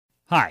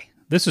Hi,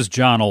 this is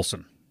John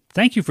Olson.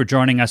 Thank you for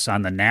joining us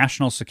on the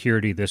National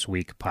Security This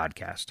Week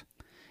podcast.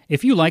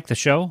 If you like the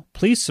show,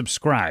 please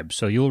subscribe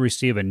so you'll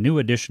receive a new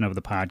edition of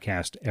the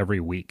podcast every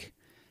week.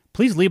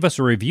 Please leave us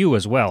a review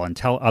as well and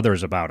tell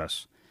others about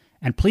us.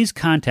 And please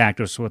contact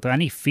us with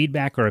any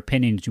feedback or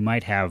opinions you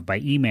might have by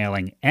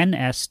emailing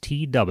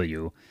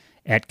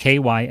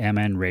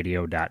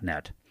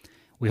nstw@kymnradio.net.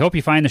 We hope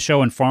you find the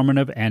show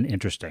informative and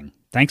interesting.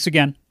 Thanks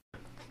again.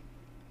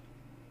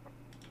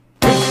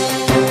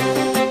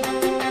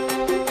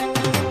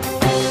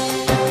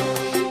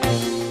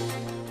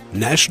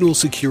 National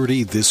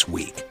Security This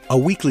Week, a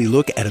weekly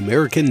look at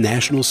American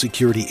national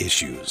security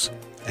issues.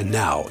 And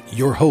now,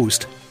 your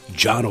host,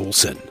 John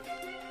Olson.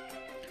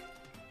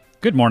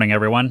 Good morning,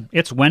 everyone.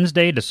 It's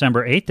Wednesday,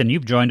 December 8th, and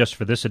you've joined us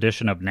for this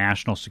edition of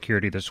National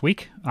Security This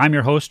Week. I'm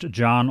your host,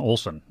 John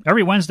Olson.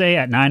 Every Wednesday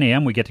at 9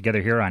 a.m., we get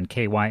together here on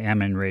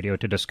KYMN Radio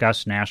to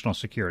discuss national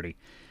security.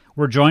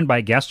 We're joined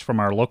by guests from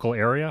our local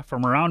area,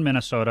 from around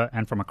Minnesota,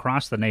 and from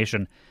across the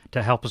nation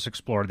to help us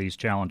explore these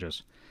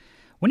challenges.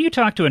 When you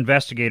talk to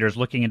investigators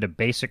looking into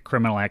basic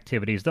criminal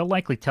activities, they'll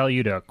likely tell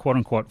you to,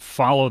 quote-unquote,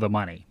 follow the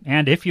money.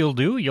 And if you'll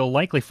do, you'll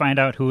likely find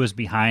out who is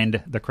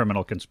behind the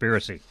criminal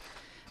conspiracy.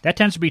 That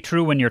tends to be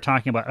true when you're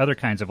talking about other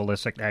kinds of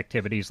illicit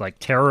activities like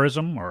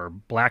terrorism or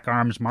black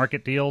arms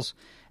market deals,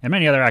 and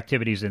many other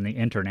activities in the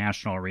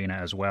international arena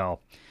as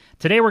well.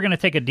 Today we're going to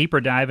take a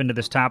deeper dive into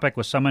this topic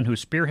with someone who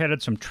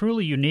spearheaded some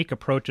truly unique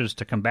approaches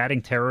to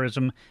combating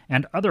terrorism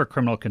and other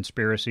criminal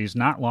conspiracies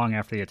not long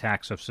after the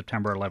attacks of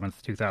September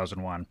 11th,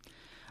 2001.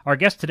 Our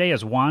guest today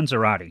is Juan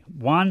Zarate.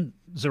 Juan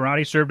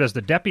Zarate served as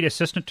the Deputy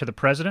Assistant to the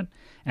President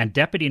and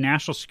Deputy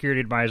National Security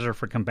Advisor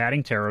for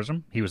Combating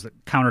Terrorism. He was the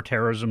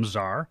Counterterrorism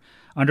Czar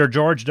under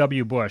George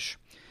W. Bush,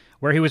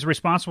 where he was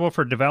responsible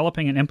for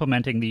developing and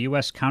implementing the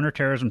U.S.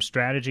 counterterrorism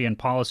strategy and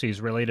policies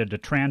related to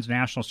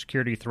transnational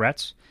security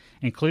threats,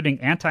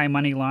 including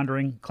anti-money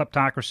laundering,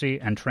 kleptocracy,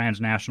 and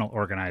transnational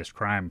organized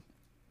crime.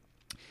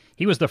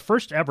 He was the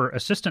first ever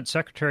Assistant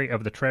Secretary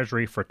of the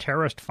Treasury for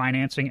terrorist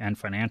financing and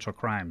financial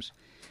crimes.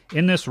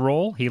 In this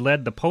role, he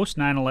led the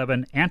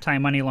post-9/11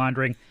 anti-money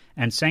laundering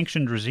and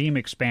sanctioned regime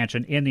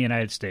expansion in the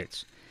United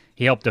States.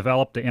 He helped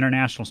develop the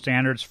international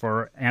standards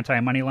for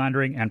anti-money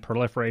laundering and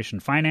proliferation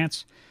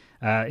finance.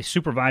 He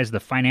supervised the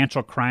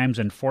Financial Crimes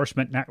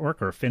Enforcement Network,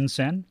 or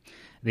FinCEN,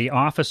 the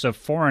Office of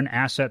Foreign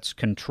Assets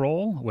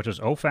Control, which is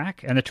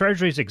OFAC, and the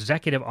Treasury's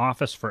Executive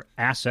Office for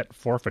Asset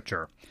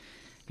Forfeiture.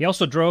 He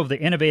also drove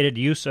the innovative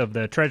use of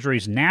the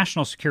Treasury's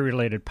national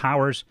security-related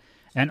powers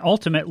and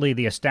ultimately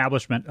the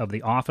establishment of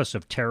the Office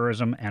of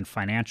Terrorism and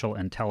Financial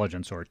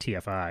Intelligence, or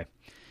TFI.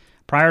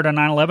 Prior to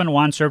 9/11,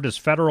 Juan served as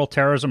federal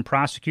terrorism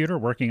prosecutor,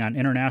 working on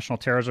international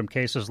terrorism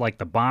cases like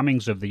the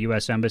bombings of the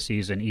U.S.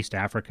 embassies in East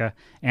Africa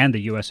and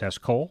the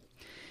USS Cole.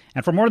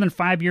 And for more than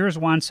 5 years,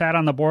 Juan sat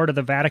on the board of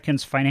the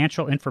Vatican's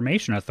Financial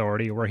Information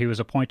Authority, where he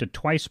was appointed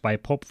twice by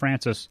Pope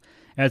Francis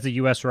as the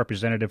U.S.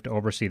 representative to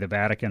oversee the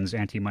Vatican's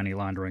anti-money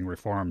laundering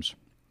reforms.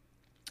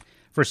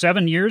 For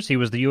 7 years, he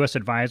was the U.S.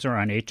 advisor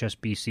on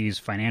HSBC's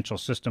Financial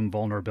System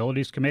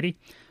Vulnerabilities Committee,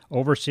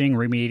 overseeing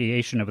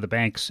remediation of the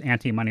bank's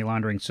anti-money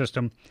laundering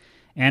system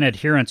and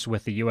adherence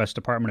with the U.S.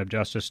 Department of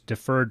Justice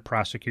Deferred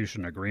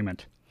Prosecution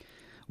Agreement.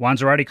 Juan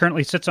Zarate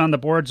currently sits on the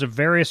boards of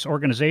various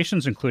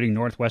organizations, including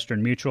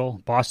Northwestern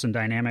Mutual, Boston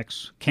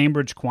Dynamics,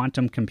 Cambridge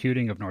Quantum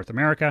Computing of North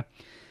America,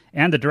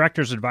 and the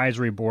Directors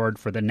Advisory Board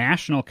for the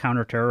National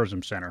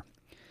Counterterrorism Center.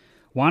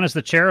 Juan is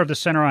the chair of the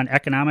Center on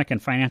Economic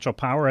and Financial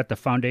Power at the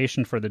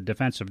Foundation for the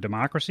Defense of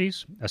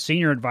Democracies, a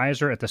senior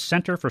advisor at the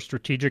Center for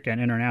Strategic and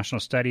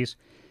International Studies,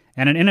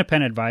 and an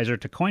independent advisor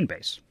to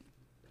Coinbase.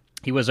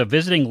 He was a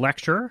visiting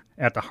lecturer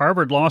at the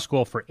Harvard Law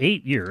School for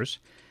 8 years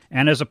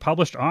and is a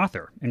published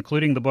author,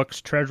 including the books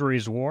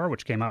Treasury's War,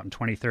 which came out in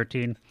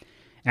 2013,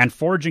 and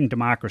Forging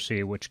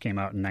Democracy, which came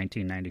out in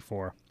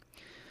 1994.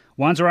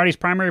 Juan Zarate's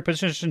primary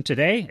position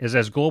today is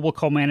as Global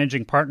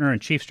Co-Managing Partner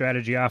and Chief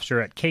Strategy Officer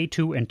at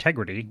K2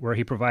 Integrity, where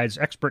he provides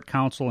expert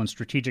counsel and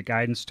strategic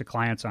guidance to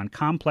clients on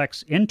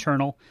complex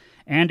internal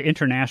and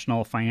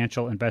international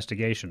financial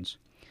investigations.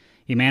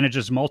 He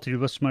manages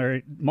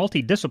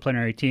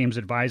multidisciplinary teams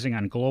advising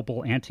on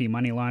global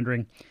anti-money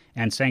laundering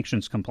and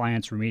sanctions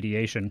compliance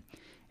remediation,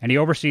 and he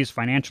oversees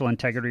financial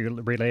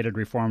integrity-related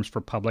reforms for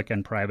public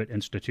and private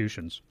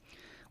institutions.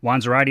 Juan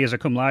Zarate is a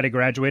cum laude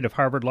graduate of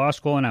Harvard Law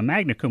School and a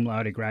magna cum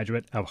laude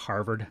graduate of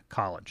Harvard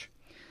College.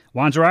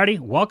 Juan Zarate,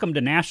 welcome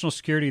to National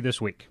Security This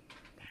Week.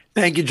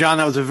 Thank you, John.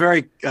 That was a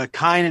very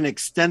kind and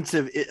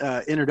extensive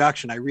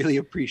introduction. I really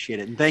appreciate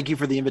it. And thank you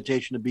for the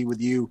invitation to be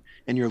with you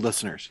and your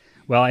listeners.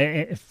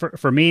 Well,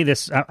 for me,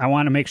 I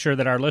want to make sure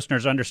that our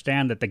listeners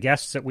understand that the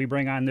guests that we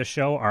bring on this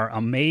show are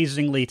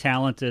amazingly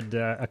talented,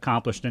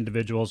 accomplished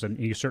individuals, and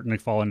you certainly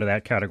fall into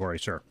that category,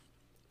 sir.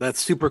 That's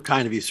super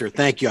kind of you, sir.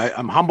 Thank you.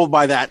 I'm humbled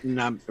by that,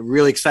 and I'm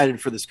really excited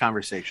for this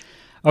conversation.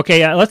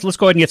 Okay, let's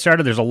go ahead and get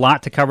started. There's a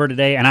lot to cover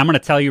today, and I'm going to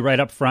tell you right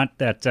up front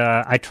that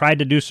I tried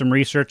to do some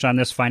research on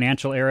this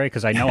financial area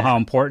because I know how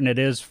important it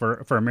is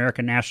for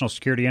American national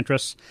security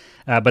interests.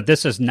 But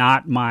this is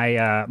not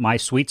my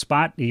sweet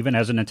spot. Even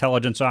as an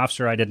intelligence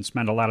officer, I didn't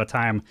spend a lot of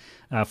time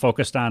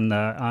focused on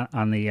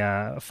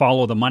the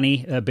follow the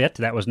money bit.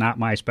 That was not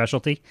my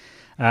specialty.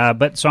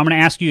 But so I'm going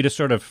to ask you to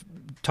sort of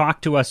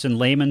talk to us in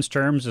layman's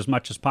terms as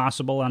much as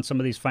possible on some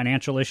of these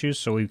financial issues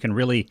so we can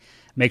really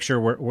make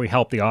sure we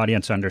help the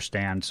audience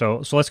understand.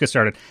 So let's get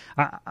started.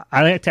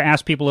 I like to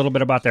ask people a little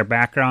bit about their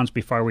backgrounds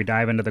before we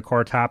dive into the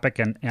core topic.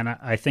 And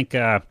I think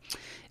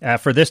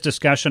for this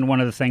discussion, one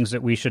of the things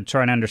that we should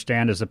try and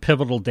understand is the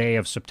pivotal day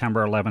of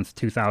September 11th,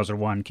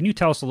 2001. Can you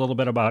tell us a little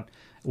bit about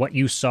what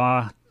you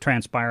saw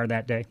transpire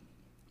that day?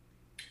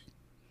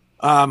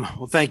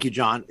 Well, thank you,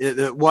 John.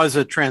 It was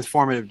a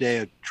transformative day,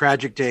 a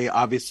tragic day,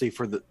 obviously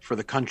for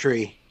the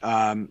country,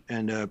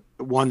 and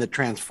one that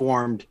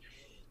transformed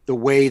the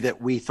way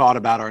that we thought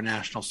about our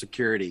national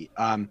security.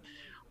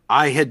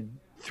 I had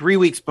 3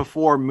 weeks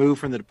before moved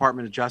from the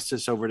Department of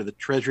Justice over to the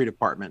Treasury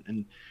Department,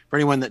 and for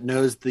anyone that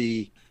knows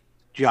the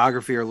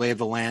geography or lay of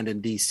the land in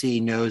D.C.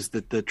 knows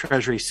that the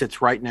Treasury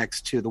sits right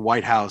next to the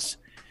White House,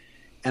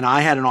 and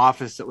I had an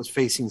office that was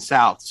facing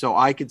south, so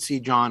I could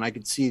see, John, I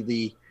could see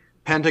the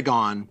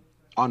Pentagon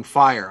on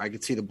fire. I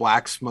could see the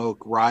black smoke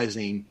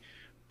rising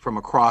from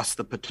across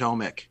the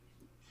Potomac,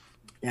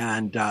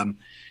 and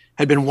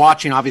had been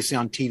watching, obviously,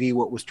 on TV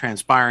what was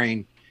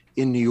transpiring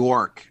in New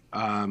York,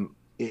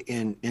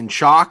 in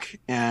shock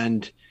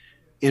and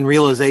in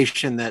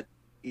realization that,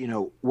 you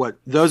know, what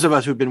those of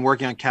us who've been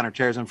working on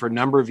counterterrorism for a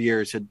number of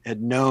years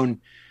had known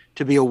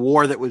to be a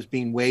war that was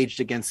being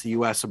waged against the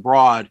U.S.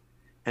 abroad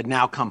had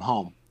now come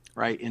home,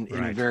 right, in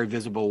a very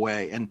visible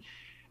way. And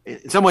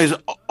in some ways,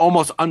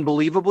 almost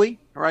unbelievably,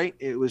 right?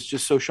 It was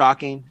just so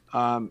shocking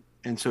and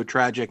so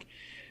tragic.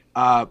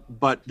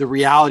 But the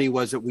reality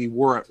was that we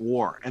were at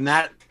war, and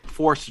that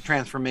forced a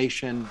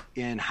transformation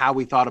in how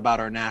we thought about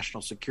our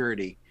national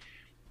security,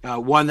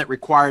 one that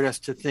required us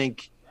to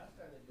think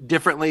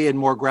differently and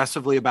more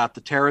aggressively about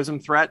the terrorism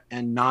threat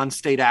and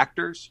non-state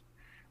actors,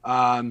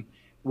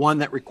 one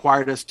that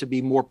required us to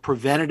be more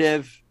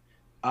preventative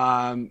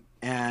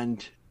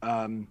and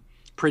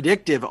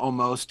predictive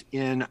almost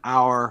in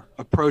our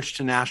approach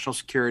to national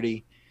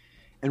security,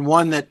 and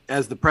one that,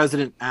 as the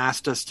president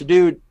asked us to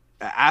do,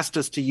 asked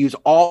us to use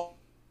all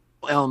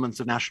elements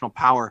of national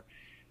power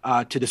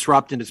to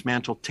disrupt and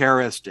dismantle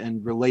terrorist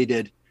and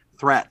related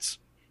threats,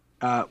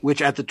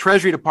 which at the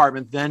Treasury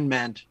Department then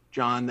meant,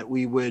 John, that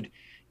we would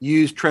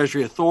use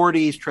Treasury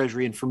authorities,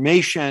 Treasury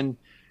information,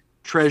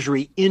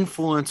 Treasury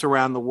influence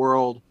around the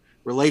world,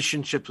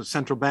 relationships with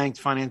central banks,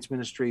 finance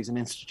ministries, and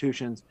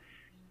institutions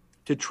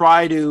to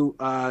try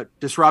to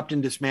disrupt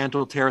and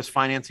dismantle terrorist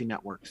financing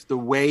networks, the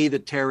way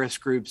that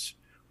terrorist groups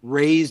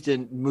raised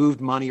and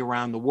moved money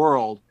around the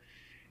world,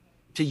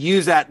 to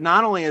use that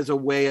not only as a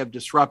way of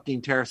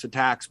disrupting terrorist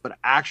attacks, but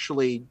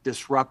actually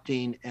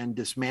disrupting and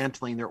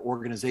dismantling their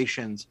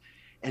organizations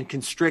and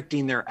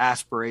constricting their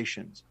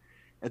aspirations.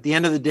 At the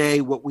end of the day,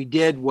 what we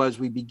did was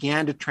we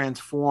began to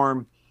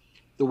transform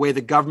the way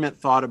the government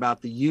thought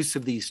about the use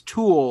of these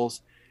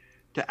tools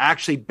to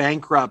actually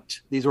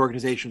bankrupt these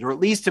organizations, or at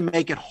least to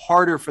make it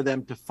harder for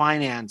them to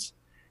finance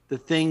the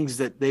things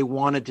that they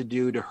wanted to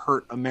do to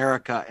hurt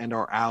America and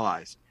our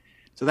allies.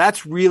 So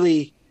that's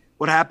really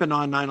what happened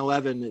on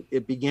 9/11.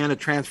 It began a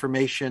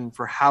transformation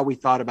for how we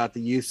thought about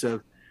the use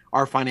of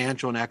our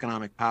financial and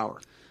economic power.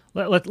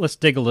 Let's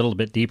dig a little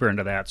bit deeper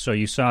into that. So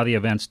you saw the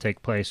events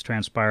take place,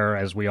 transpire,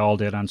 as we all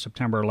did on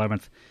September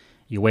 11th.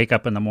 You wake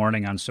up in the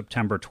morning on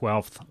September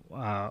 12th.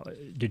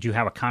 Did you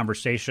have a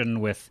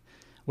conversation with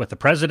the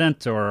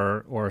president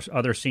or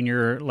other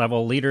senior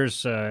level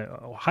leaders?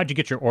 How'd you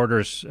get your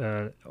orders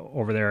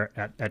over there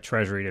at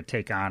Treasury to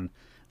take on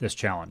this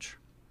challenge?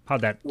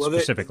 How'd that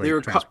specifically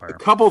transpire? A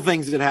couple of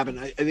things that happened.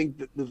 I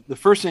think the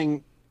first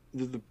thing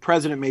the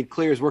president made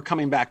clear is we're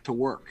coming back to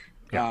work.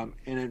 Yeah.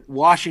 And in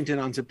Washington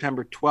on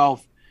September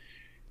 12th,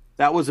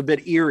 that was a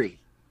bit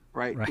eerie,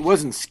 right? It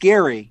wasn't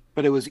scary,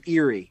 but it was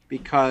eerie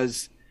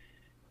because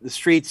the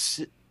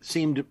streets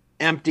seemed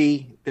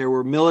empty. There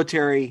were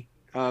military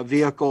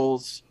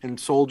vehicles and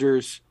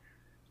soldiers,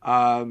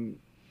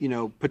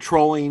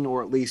 patrolling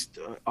or at least,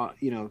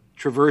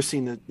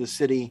 traversing the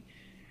city.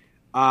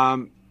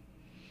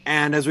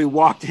 And as we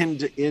walked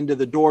into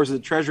the doors of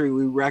the Treasury,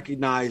 we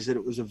recognized that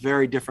it was a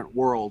very different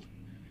world,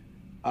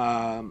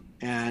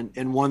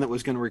 and one that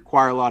was going to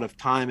require a lot of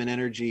time and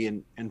energy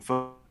and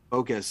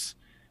focus.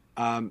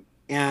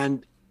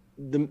 And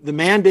the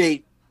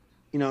mandate,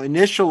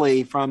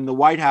 initially from the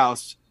White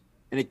House,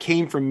 and it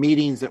came from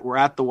meetings that were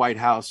at the White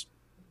House.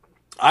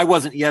 I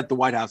wasn't yet at the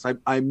White House.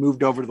 I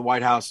moved over to the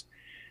White House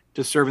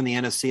to serve in the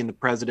NSC and the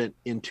president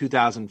in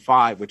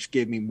 2005, which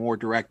gave me more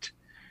direct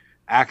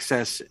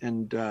access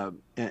and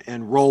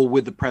role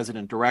with the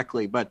president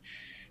directly. But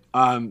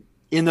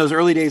in those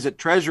early days at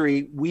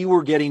Treasury, we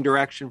were getting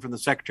direction from the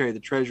Secretary of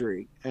the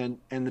Treasury, and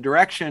the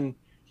direction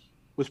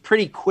was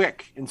pretty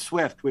quick and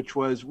swift, which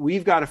was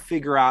we've got to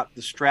figure out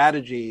the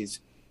strategies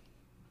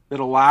that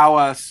allow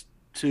us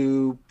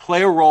to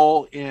play a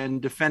role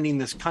in defending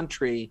this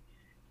country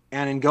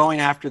and in going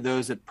after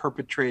those that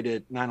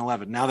perpetrated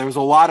 9/11. Now, there was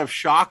a lot of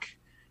shock,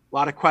 a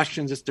lot of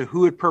questions as to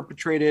who had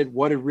perpetrated,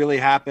 what had really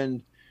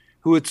happened,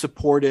 who had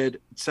supported,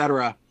 et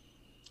cetera.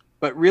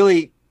 But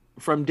really,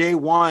 from day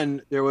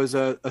one, there was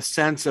a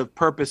sense of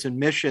purpose and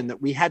mission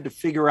that we had to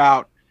figure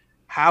out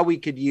how we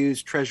could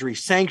use Treasury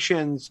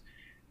sanctions,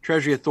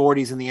 Treasury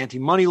authorities in the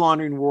anti-money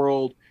laundering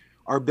world,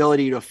 our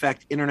ability to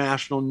affect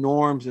international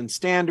norms and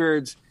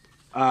standards,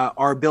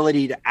 our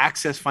ability to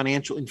access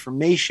financial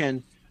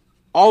information.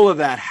 All of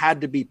that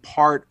had to be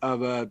part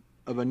of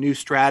a new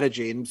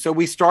strategy. And so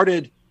we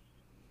started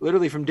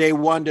literally from day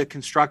one to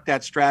construct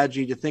that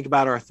strategy, to think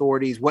about our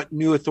authorities, what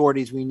new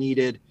authorities we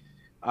needed.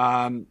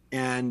 And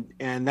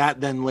that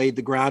then laid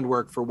the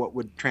groundwork for what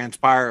would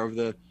transpire over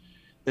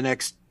the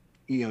next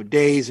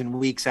days and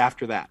weeks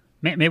after that.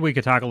 Maybe we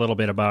could talk a little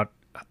bit about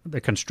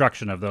the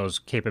construction of those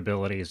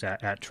capabilities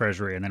at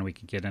Treasury, and then we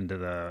could get into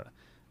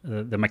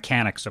the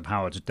mechanics of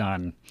how it's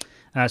done.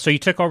 So you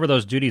took over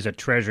those duties at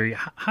Treasury.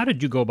 How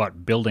did you go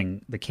about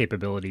building the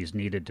capabilities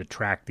needed to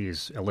track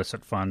these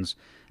illicit funds,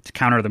 to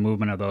counter the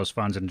movement of those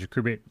funds, and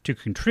to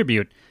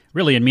contribute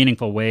really in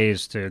meaningful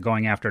ways to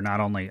going after not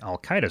only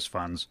Al-Qaeda's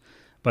funds,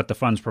 but the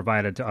funds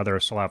provided to other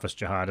Salafist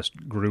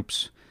jihadist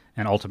groups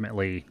and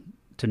ultimately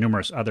to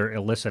numerous other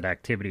illicit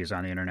activities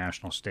on the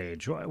international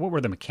stage? What were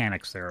the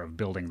mechanics there of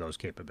building those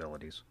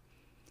capabilities?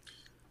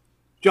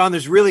 John,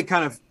 there's really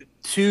kind of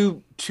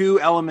two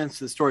elements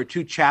to the story,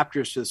 two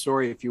chapters to the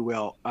story, if you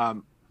will.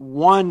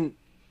 One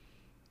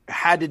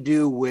had to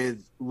do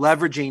with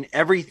leveraging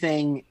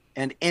everything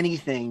and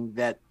anything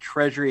that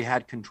Treasury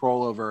had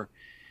control over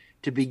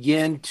to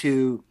begin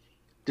to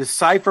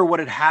decipher what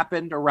had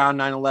happened around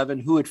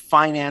 9/11, who had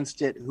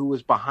financed it, who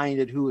was behind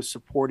it, who was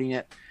supporting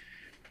it,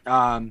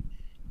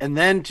 and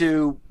then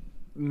to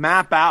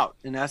map out,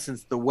 in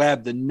essence, the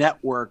web, the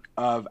network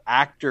of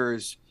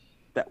actors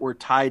that were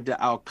tied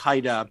to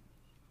Al-Qaeda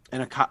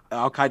and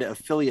Al-Qaeda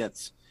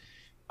affiliates.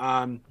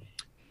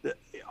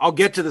 I'll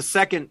get to the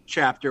second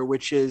chapter,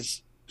 which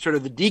is sort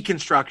of the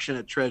deconstruction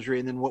at Treasury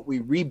and then what we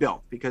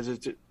rebuilt, because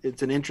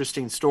it's an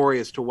interesting story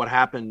as to what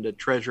happened at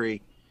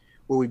Treasury,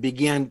 where we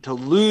began to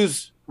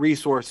lose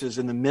resources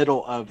in the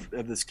middle of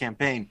this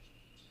campaign.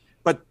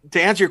 But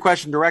to answer your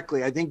question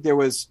directly, I think there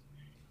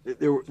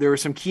were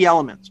some key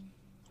elements.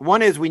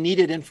 One is we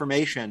needed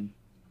information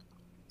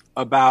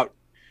about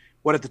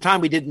what at the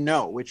time we didn't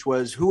know, which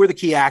was who were the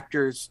key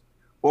actors,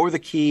 what were the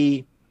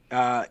key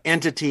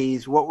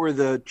entities, what were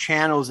the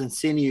channels and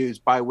sinews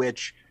by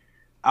which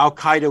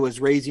Al-Qaeda was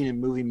raising and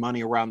moving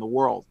money around the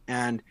world.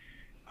 And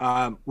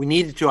we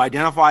needed to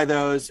identify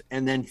those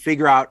and then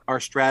figure out our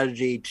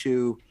strategy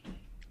to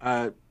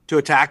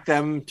attack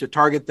them, to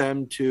target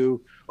them,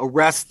 to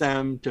arrest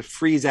them, to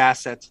freeze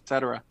assets, et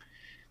cetera.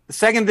 The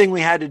second thing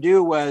we had to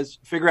do was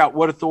figure out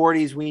what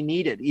authorities we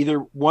needed, either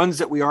ones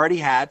that we already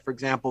had, for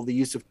example, the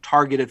use of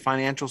targeted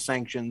financial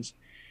sanctions,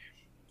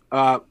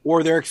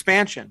 or their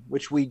expansion,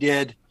 which we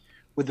did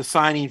with the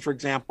signing, for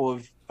example,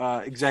 of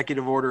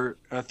Executive Order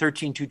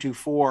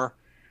 13224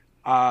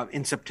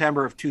 in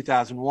September of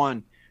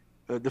 2001.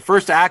 The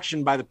first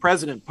action by the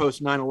president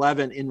post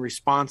 9/11 in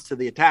response to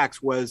the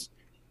attacks was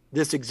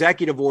this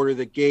executive order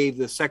that gave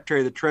the Secretary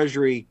of the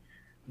Treasury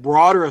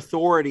broader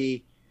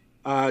authority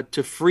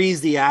to freeze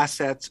the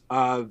assets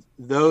of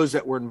those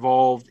that were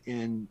involved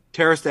in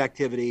terrorist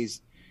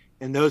activities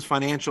and those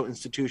financial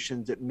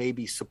institutions that may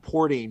be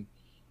supporting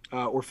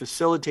or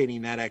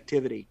facilitating that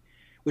activity,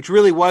 which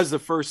really was the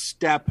first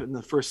step and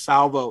the first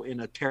salvo in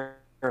a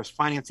terrorist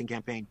financing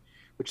campaign,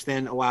 which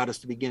then allowed us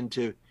to begin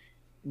to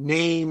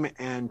name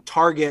and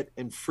target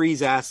and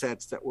freeze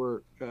assets that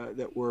were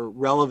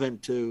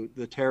relevant to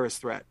the terrorist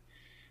threat.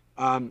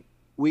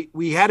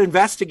 We had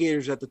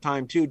investigators at the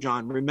time too,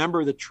 John.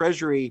 Remember, the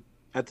Treasury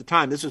at the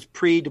time, this was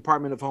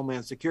pre-Department of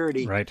Homeland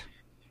Security, right,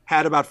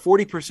 had about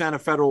 40%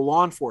 of federal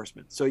law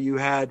enforcement. So you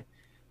had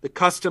the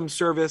Customs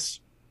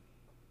Service,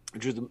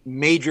 which was a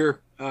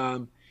major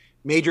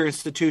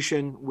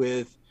institution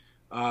with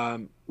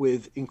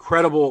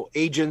incredible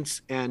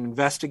agents and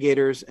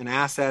investigators and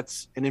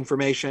assets and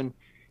information.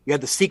 You had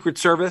the Secret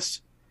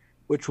Service,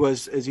 which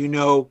was, as you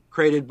know,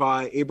 created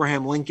by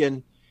Abraham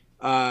Lincoln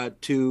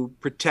to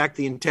protect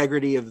the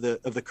integrity of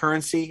the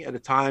currency at a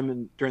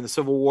time during the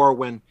Civil War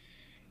when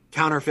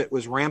counterfeit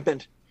was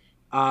rampant.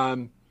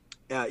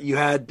 You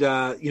had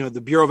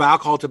the Bureau of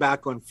Alcohol,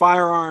 Tobacco, and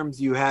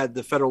Firearms. You had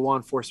the Federal Law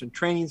Enforcement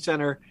Training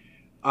Center.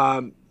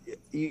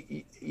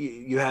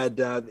 You had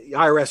the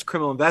IRS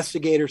criminal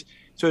investigators.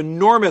 So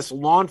enormous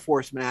law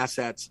enforcement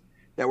assets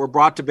that were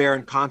brought to bear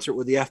in concert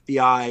with the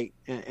FBI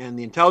and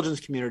the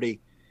intelligence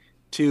community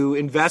to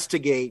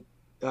investigate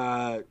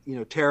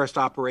terrorist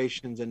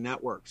operations and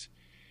networks.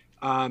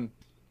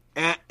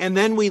 And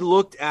then we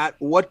looked at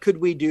what could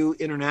we do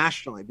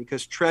internationally,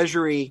 because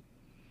Treasury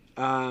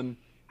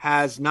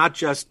has not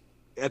just,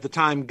 at the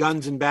time,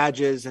 guns and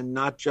badges and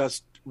not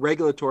just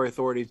regulatory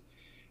authorities,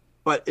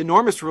 but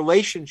enormous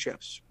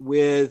relationships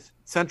with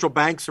central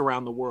banks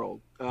around the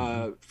world,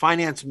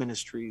 finance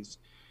ministries,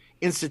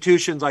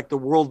 institutions like the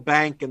World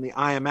Bank and the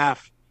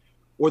IMF,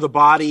 or the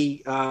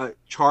body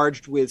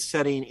charged with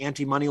setting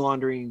anti-money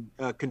laundering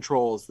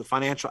controls, the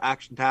Financial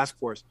Action Task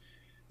Force.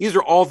 These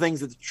are all things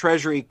that the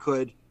Treasury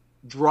could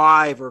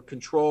drive or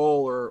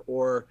control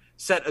or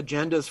set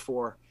agendas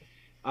for,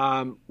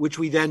 which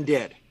we then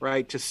did,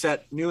 right, to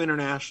set new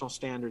international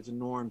standards and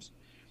norms.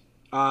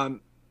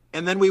 And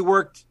then we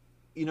worked,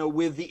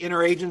 with the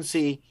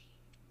interagency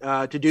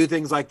to do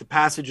things like the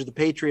passage of the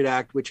Patriot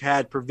Act, which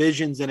had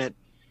provisions in it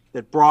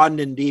that broadened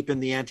and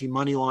deepened the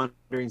anti-money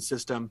laundering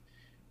system,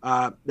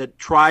 that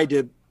tried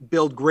to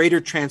build greater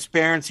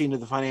transparency into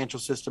the financial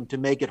system to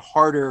make it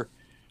harder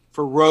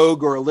for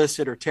rogue or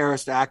illicit or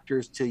terrorist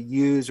actors to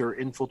use or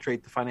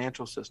infiltrate the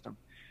financial system.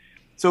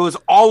 So it was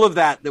all of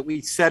that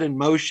we set in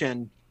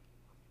motion,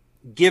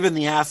 given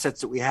the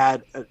assets that we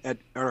had at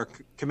our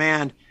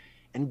command,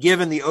 and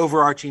given the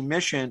overarching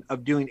mission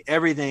of doing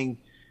everything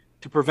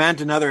to prevent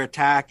another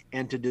attack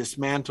and to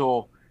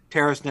dismantle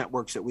terrorist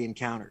networks that we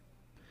encountered.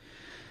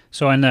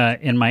 So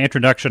in my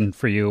introduction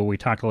for you, we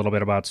talked a little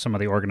bit about some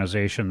of the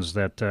organizations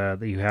that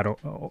you had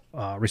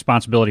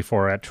responsibility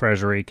for at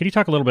Treasury. Could you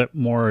talk a little bit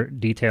more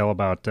detail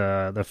about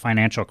the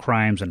Financial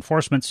Crimes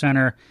Enforcement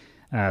Center,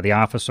 the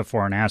Office of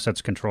Foreign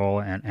Assets Control,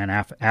 and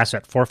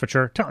Asset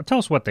Forfeiture? Tell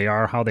us what they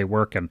are, how they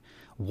work, and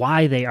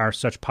why they are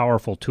such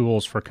powerful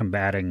tools for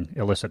combating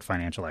illicit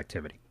financial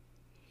activity.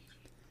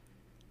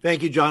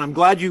 Thank you, John. I'm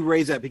glad you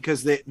raised that,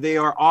 because they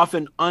are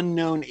often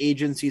unknown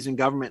agencies in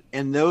government,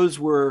 and those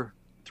were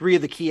three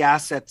of the key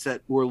assets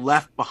that were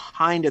left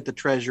behind at the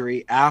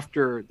Treasury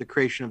after the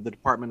creation of the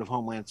Department of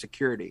Homeland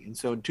Security. And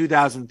so in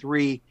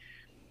 2003,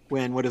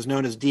 when what is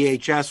known as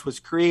DHS was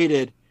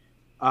created,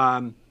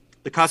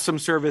 the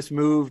Customs Service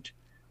moved,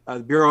 the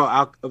Bureau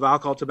of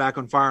Alcohol, Tobacco,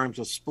 and Firearms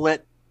was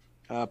split,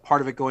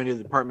 part of it going to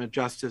the Department of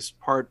Justice,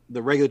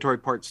 the regulatory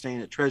part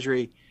staying at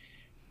Treasury.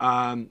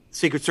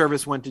 Secret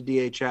Service went to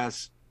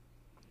DHS.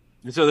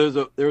 And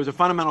so there was a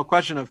fundamental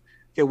question of,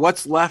 okay,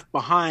 what's left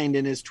behind,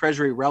 and is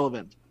Treasury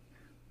relevant?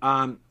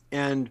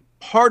 And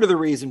part of the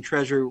reason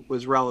Treasury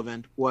was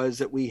relevant was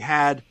that we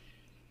had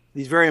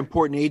these very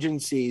important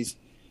agencies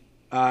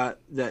that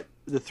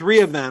the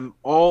three of them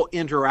all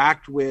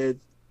interact with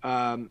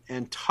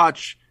and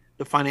touch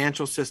the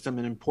financial system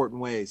in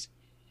important ways.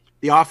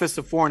 The Office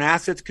of Foreign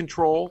Assets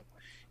Control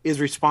is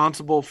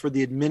responsible for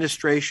the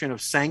administration of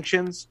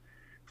sanctions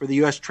for the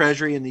U.S.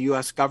 Treasury and the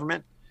U.S.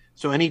 government.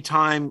 So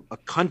anytime a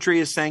country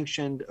is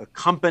sanctioned, a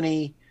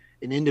company,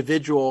 an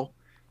individual,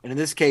 and in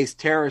this case,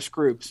 terrorist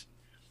groups,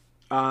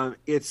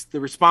 it's the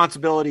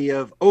responsibility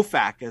of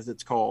OFAC, as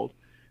it's called,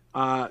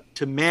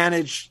 to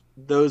manage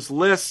those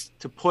lists,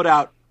 to put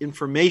out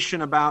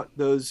information about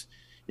those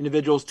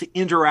individuals, to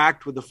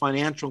interact with the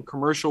financial and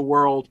commercial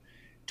world,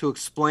 to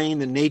explain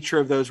the nature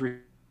of those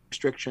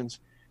restrictions.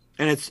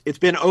 And it's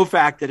been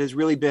OFAC that has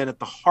really been at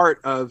the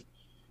heart of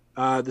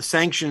the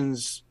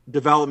sanctions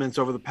developments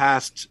over the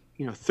past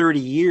 30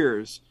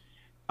 years,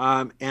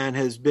 and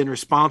has been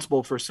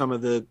responsible for some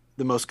of the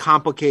most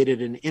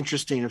complicated and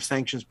interesting of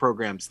sanctions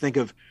programs. Think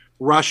of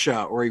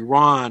Russia or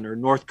Iran or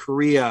North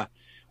Korea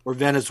or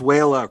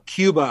Venezuela or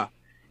Cuba.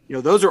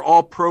 Those are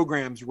all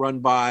programs run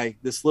by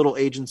this little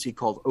agency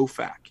called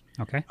OFAC.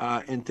 Okay.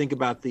 And think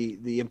about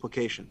the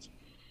implications.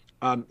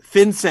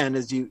 FinCEN,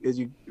 as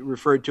you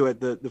referred to it,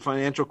 the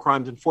Financial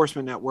Crimes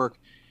Enforcement Network,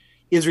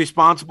 is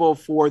responsible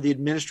for the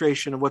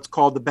administration of what's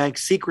called the Bank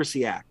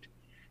Secrecy Act.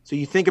 So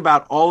you think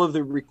about all of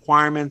the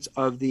requirements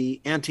of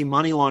the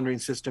anti-money laundering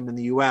system in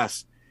the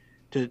U.S.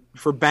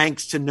 for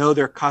banks to know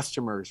their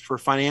customers, for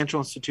financial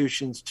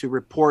institutions to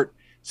report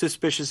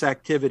suspicious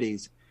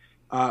activities,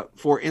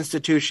 for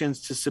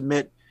institutions to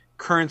submit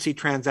currency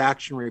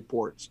transaction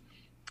reports,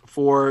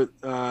 for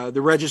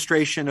the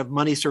registration of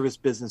money service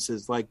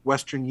businesses like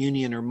Western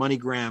Union or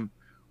MoneyGram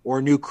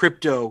or new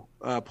crypto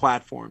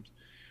platforms.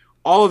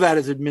 All of that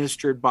is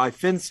administered by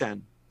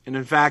FinCEN. And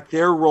in fact,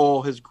 their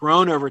role has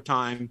grown over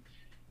time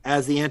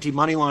as the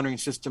anti-money laundering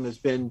system has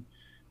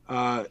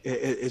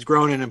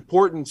grown in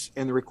importance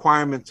and the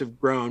requirements have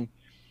grown,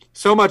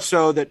 so much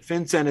so that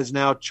FinCEN is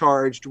now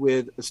charged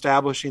with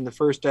establishing the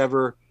first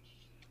ever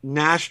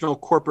national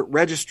corporate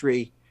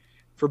registry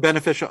for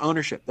beneficial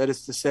ownership. That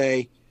is to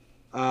say,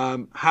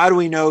 how do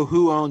we know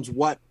who owns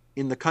what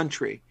in the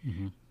country?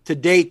 Mm-hmm. To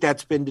date,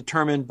 that's been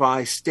determined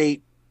by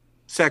state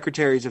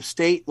secretaries of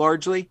state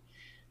largely,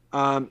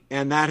 and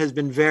that has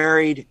been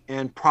varied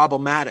and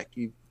problematic.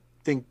 You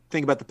think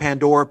about the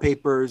Pandora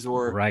Papers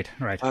or right.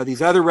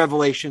 These other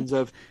revelations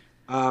of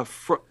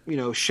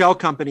shell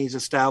companies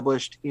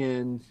established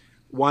in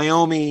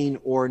Wyoming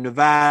or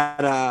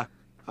Nevada,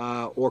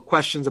 or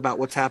questions about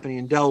what's happening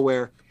in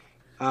Delaware.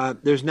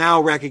 There's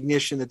now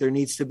recognition that there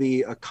needs to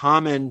be a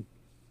common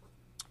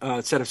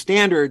set of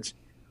standards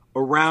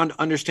around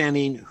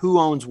understanding who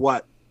owns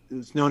what.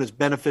 It's known as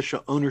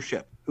beneficial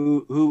ownership.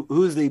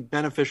 Who's the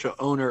beneficial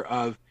owner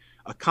of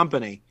a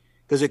company?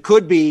 Because it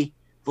could be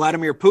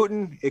Vladimir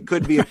Putin, it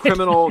could be a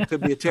criminal, it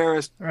could be a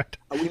terrorist. Right.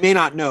 We may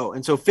not know.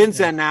 And so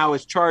FinCEN now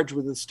is charged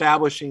with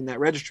establishing that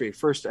registry,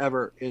 first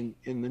ever in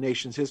the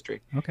nation's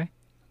history. Okay.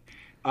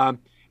 And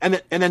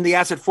And then the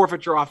Asset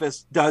Forfeiture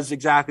Office does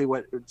exactly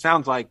what it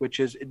sounds like, which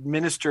is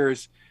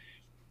administers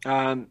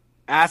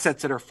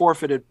assets that are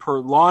forfeited per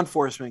law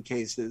enforcement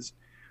cases,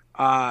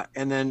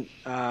 and then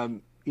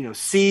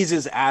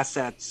seizes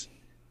assets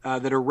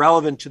that are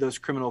relevant to those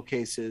criminal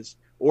cases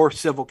or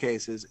civil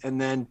cases,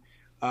 and then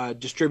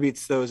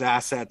distributes those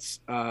assets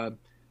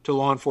to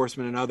law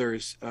enforcement and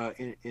others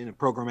in a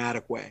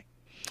programmatic way.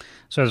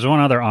 So there's one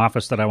other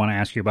office that I want to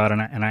ask you about,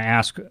 and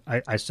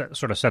I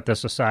sort of set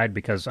this aside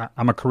because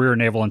I'm a career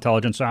naval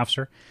intelligence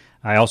officer.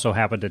 I also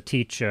happen to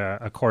teach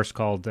a course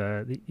called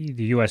the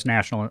U.S.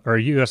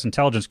 U.S.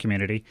 Intelligence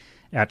Community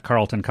at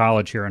Carleton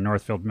College here in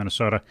Northfield,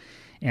 Minnesota,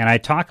 and I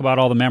talk about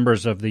all the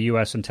members of the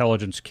U.S.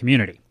 intelligence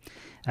community.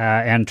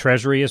 And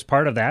Treasury is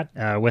part of that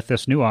with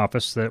this new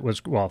office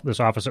this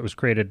office that was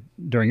created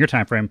during your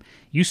time frame.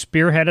 You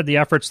spearheaded the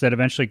efforts that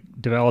eventually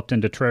developed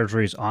into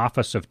Treasury's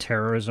Office of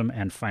Terrorism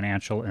and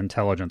Financial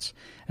Intelligence.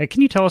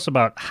 Can you tell us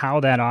about how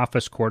that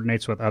office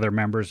coordinates with other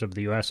members of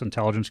the U.S.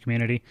 intelligence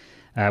community,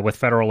 with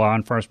federal law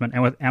enforcement,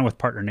 and with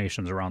partner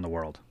nations around the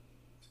world?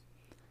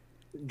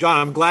 John,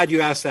 I'm glad you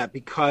asked that,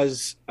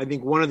 because I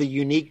think one of the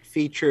unique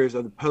features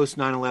of the post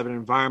 9/11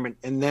 environment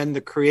and then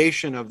the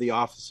creation of the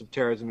Office of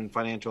Terrorism and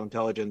Financial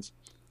Intelligence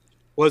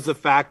was the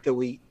fact that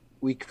we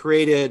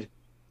created,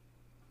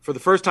 for the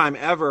first time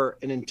ever,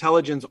 an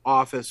intelligence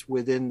office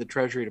within the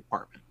Treasury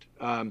Department.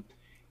 And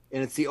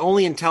it's the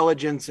only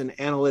intelligence and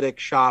analytics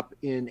shop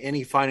in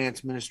any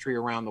finance ministry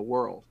around the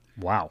world.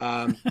 Wow.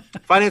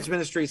 Finance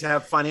ministries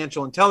have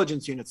financial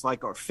intelligence units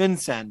like our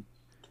FinCEN,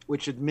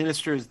 which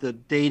administers the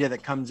data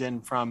that comes in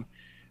from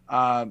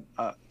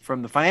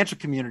the financial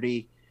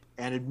community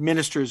and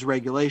administers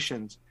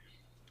regulations.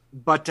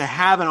 But to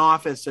have an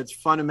office that's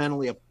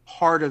fundamentally a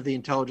part of the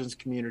intelligence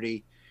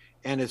community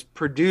and is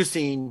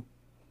producing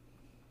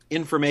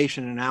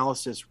information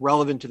analysis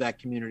relevant to that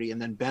community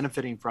and then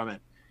benefiting from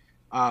it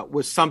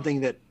was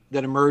something that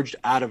emerged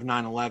out of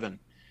 9/11.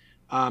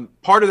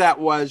 Part of that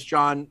was,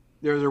 John,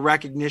 there was a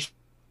recognition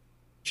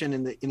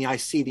in the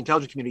IC, the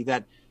intelligence community,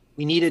 that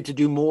we needed to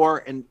do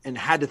more and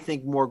had to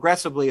think more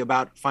aggressively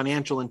about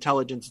financial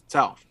intelligence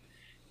itself.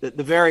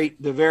 The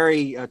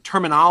very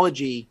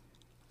terminology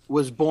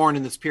was born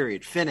in this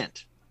period,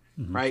 FINIT,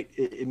 right?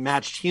 It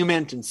matched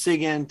HUMINT and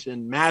SIGINT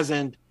and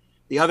MASINT,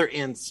 the other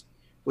INTs.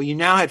 Well, you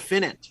now had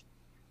FINIT.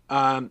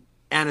 And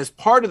as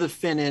part of the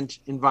FINIT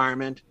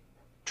environment,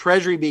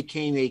 Treasury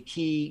became a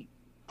key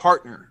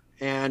partner.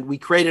 And we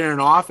created an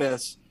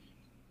office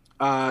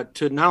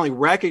to not only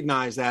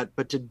recognize that,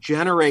 but to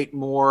generate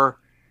more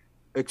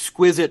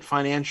exquisite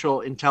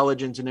financial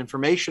intelligence and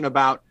information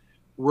about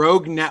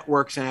rogue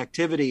networks and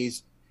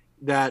activities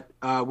that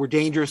were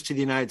dangerous to the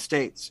United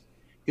States.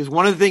 Because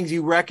one of the things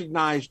you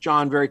recognize,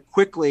 John, very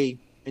quickly,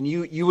 and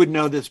you would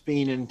know this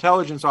being an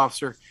intelligence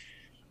officer,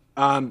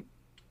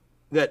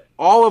 that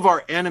all of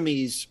our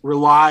enemies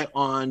rely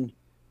on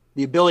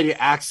the ability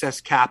to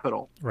access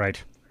capital.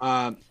 Right.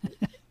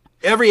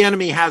 Every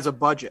enemy has a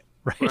budget.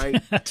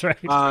 Right? That's right.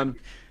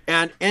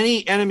 And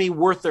any enemy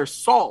worth their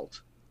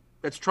salt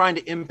that's trying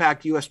to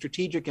impact U.S.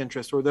 strategic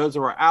interests or those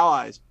of our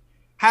allies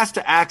has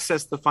to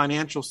access the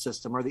financial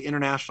system or the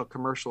international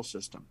commercial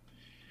system.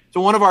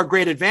 So one of our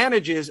great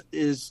advantages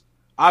is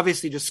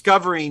obviously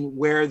discovering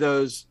where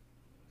those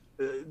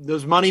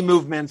money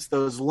movements,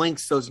 those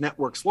links, those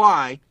networks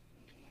lie,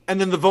 and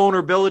then the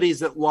vulnerabilities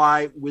that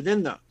lie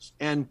within those.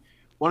 And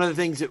one of the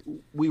things that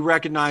we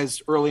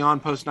recognized early on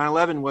post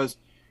 9/11 was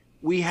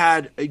we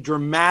had a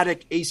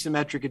dramatic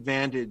asymmetric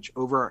advantage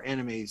over our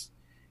enemies,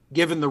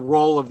 given the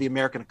role of the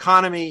American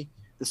economy,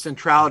 the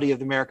centrality of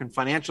the American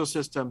financial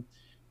system,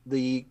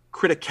 the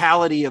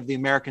criticality of the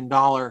American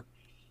dollar.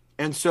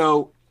 And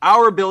so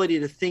our ability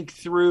to think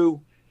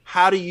through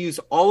how to use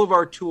all of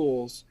our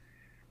tools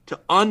to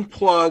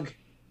unplug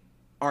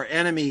our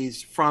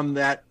enemies from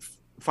that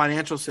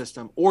financial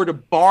system, or to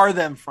bar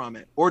them from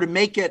it, or to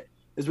make it,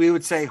 as we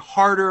would say,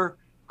 harder,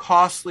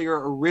 costlier,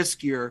 or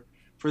riskier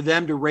for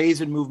them to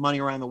raise and move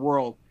money around the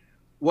world,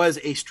 was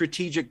a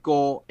strategic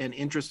goal and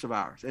interest of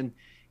ours. And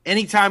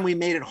anytime we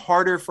made it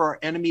harder for our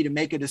enemy to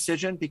make a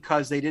decision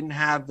because they didn't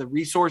have the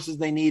resources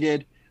they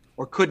needed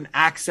or couldn't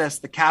access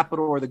the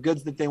capital or the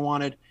goods that they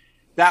wanted,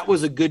 that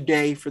was a good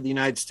day for the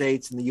United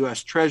States and the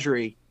U.S.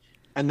 Treasury.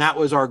 And that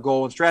was our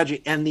goal and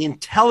strategy. And the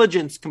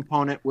intelligence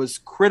component was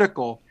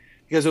critical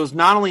because it was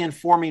not only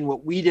informing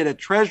what we did at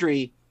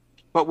Treasury,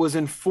 but was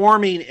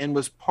informing and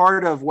was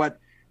part of what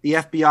the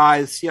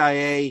FBI, the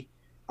CIA,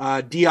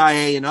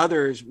 DIA, and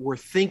others were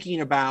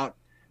thinking about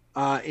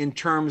in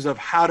terms of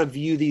how to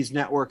view these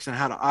networks and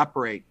how to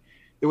operate.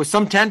 There was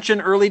some tension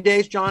early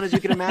days, John, as you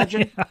can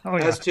imagine,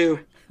 as to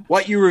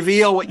what you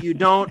reveal, what you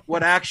don't,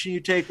 what action you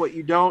take, what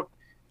you don't.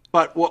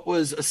 But what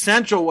was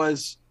essential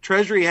was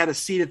Treasury had a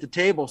seat at the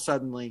table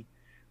suddenly.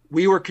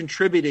 We were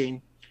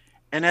contributing.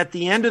 And at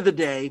the end of the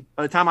day,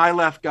 by the time I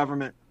left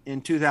government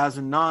in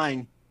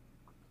 2009,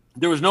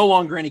 there was no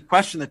longer any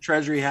question that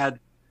Treasury had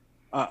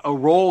a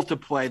role to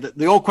play.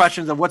 The old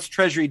questions of what's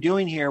Treasury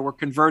doing here were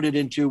converted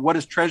into what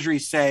does Treasury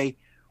say?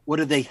 What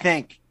do they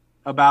think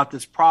about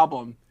this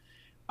problem?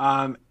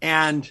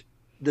 And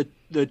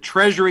the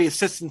Treasury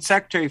Assistant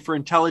Secretary for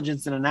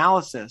Intelligence and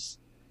Analysis,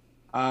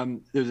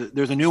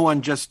 there's a new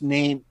one just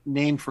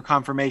named for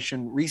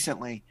confirmation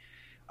recently,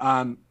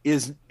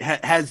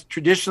 has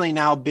traditionally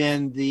now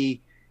been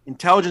the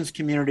intelligence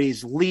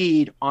community's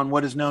lead on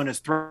what is known as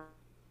threat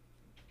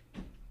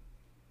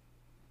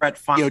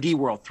DoD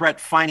world. Threat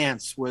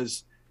finance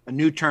was a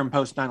new term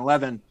post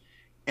 9/11,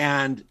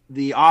 and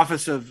the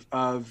Office of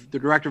the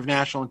Director of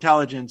National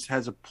Intelligence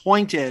has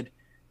appointed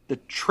the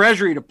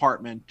Treasury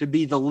Department to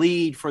be the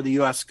lead for the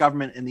U.S.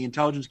 government and the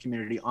intelligence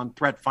community on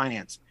threat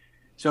finance.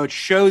 So it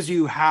shows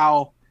you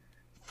how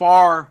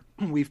far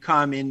we've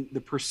come in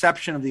the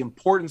perception of the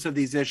importance of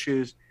these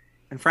issues,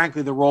 and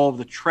frankly, the role of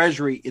the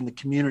Treasury in the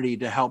community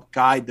to help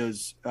guide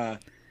those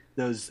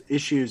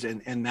issues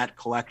and that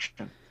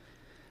collection.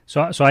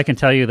 So I can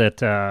tell you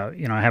that,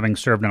 having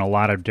served in a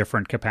lot of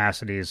different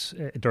capacities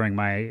during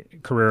my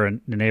career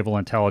in naval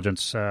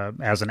intelligence,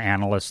 as an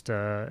analyst,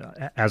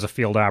 as a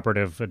field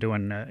operative,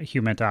 doing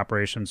HUMINT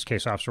operations,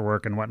 case officer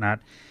work and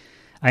whatnot,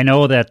 I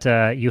know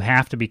that you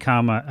have to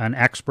become an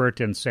expert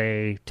in,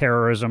 say,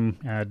 terrorism,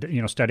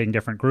 studying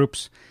different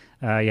groups.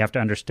 You have to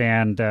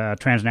understand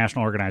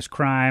transnational organized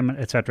crime,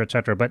 et cetera, et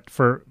cetera. But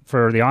for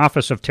the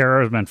Office of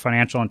Terrorism and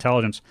Financial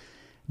Intelligence,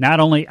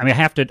 not only, I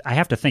have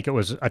to think it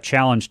was a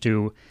challenge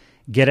to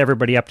get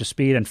everybody up to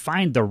speed and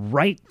find the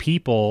right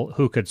people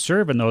who could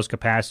serve in those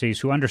capacities,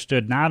 who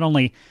understood not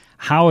only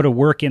how to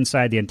work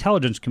inside the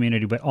intelligence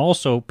community, but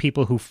also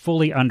people who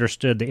fully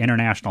understood the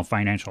international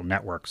financial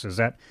networks. Is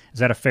that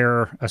a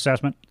fair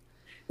assessment?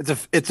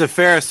 It's a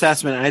fair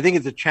assessment, and I think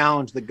it's a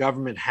challenge the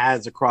government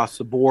has across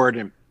the board.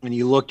 And when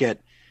you look at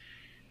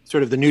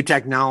sort of the new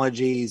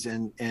technologies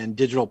and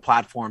digital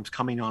platforms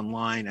coming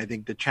online, I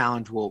think the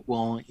challenge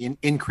will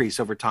increase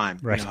over time.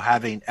 Right.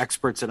 Having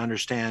experts that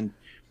understand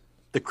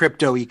the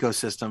crypto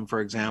ecosystem,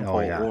 for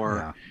example,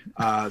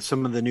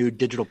 some of the new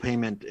digital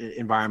payment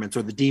environments,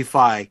 or the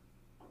DeFi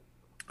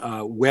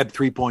Web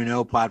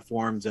 3.0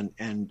 platforms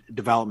and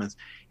developments.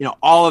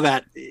 All of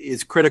that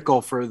is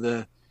critical for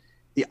the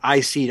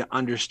IC to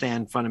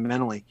understand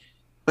fundamentally.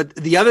 But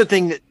the other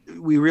thing that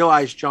we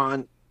realized,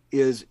 John,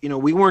 is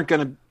we weren't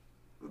going to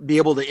be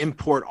able to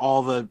import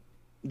all the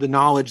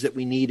knowledge that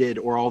we needed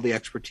or all the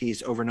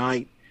expertise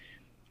overnight.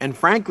 And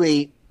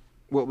frankly,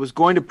 what was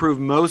going to prove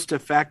most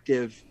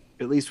effective,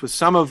 at least with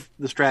some of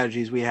the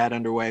strategies we had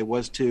underway,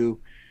 was to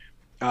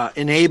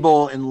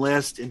enable,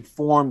 enlist,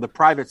 inform the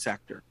private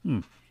sector.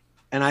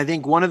 And I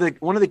think one of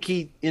the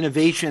key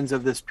innovations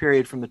of this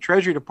period from the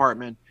Treasury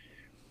Department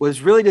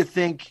was really to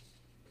think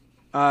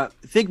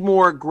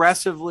more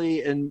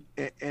aggressively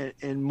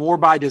and more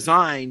by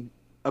design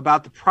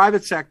about the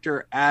private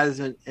sector as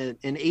an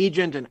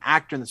agent and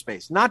actor in the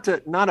space, not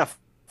a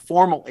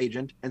formal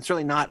agent, and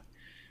certainly not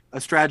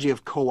a strategy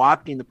of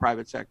co-opting the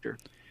private sector,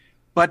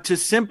 but to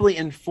simply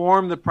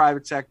inform the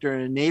private sector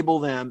and enable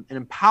them and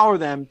empower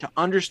them to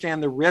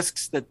understand the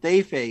risks that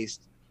they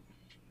faced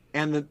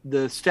and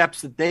the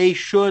steps that they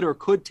should or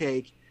could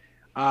take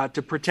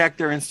to protect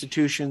their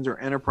institutions or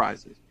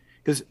enterprises.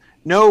 Because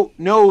no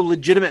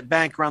legitimate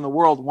bank around the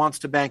world wants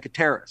to bank a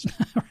terrorist.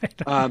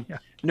 Right.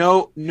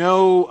 No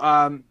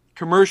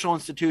commercial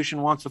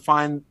institution wants to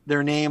find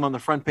their name on the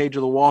front page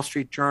of the Wall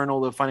Street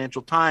Journal, the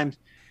Financial Times,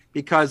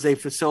 because they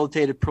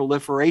facilitated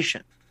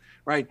proliferation,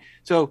 right?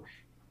 So,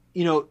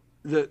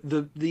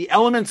 the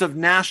elements of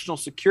national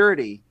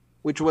security,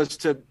 which was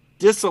to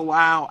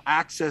disallow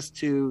access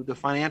to the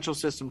financial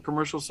system,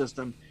 commercial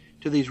system,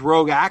 to these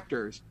rogue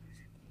actors,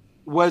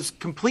 was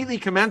completely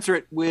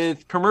commensurate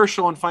with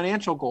commercial and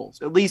financial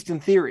goals, at least in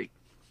theory.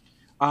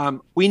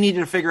 We needed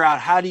to figure out,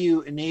 how do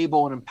you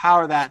enable and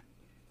empower that?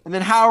 And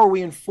then how are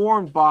we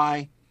informed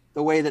by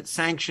the way that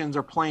sanctions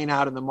are playing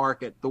out in the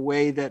market, the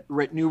way that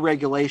new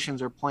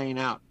regulations are playing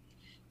out?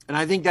 And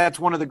I think that's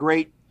one of the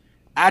great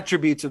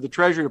attributes of the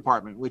Treasury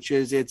Department, which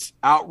is its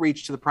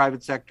outreach to the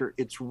private sector,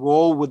 its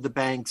role with the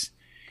banks,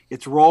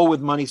 its role with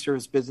money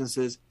service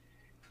businesses,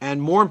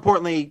 and more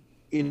importantly,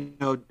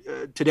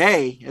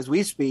 today, as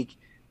we speak,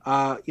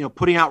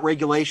 putting out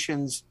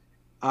regulations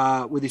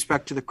with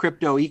respect to the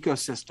crypto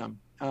ecosystem,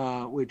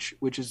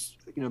 which is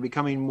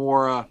becoming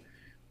more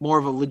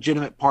of a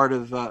legitimate part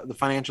of the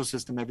financial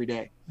system every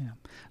day. Yeah.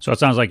 So it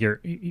sounds like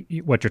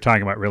what you're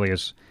talking about really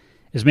is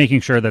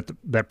making sure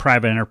that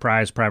private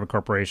enterprise, private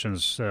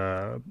corporations,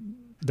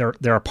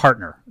 they're a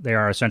partner. They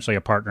are essentially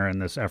a partner in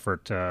this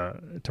effort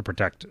to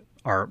protect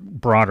our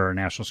broader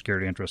national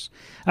security interests.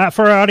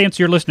 For our audience,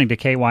 you're listening to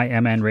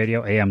KYMN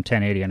Radio, AM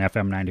 1080 and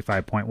FM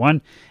 95.1,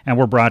 and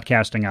we're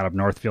broadcasting out of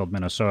Northfield,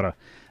 Minnesota.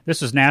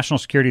 This is National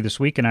Security This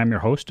Week, and I'm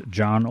your host,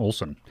 John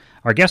Olson.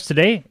 Our guest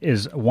today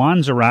is Juan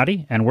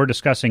Zarate, and we're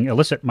discussing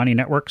illicit money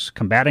networks,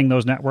 combating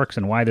those networks,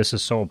 and why this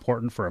is so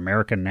important for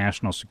American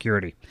national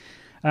security.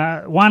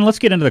 Juan, let's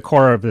get into the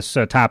core of this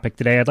topic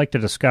today. I'd like to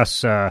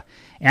discuss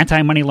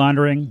anti-money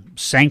laundering,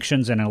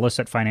 sanctions, and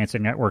illicit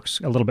financing networks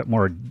a little bit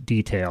more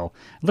detail.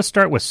 Let's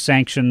start with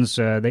sanctions.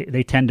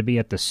 They tend to be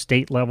at the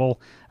state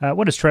level.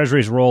 What is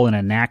Treasury's role in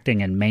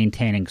enacting and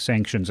maintaining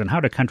sanctions, and how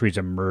do countries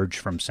emerge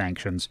from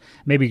sanctions?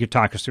 Maybe you could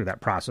talk us through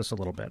that process a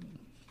little bit.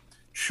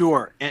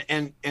 Sure.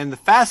 And the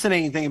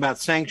fascinating thing about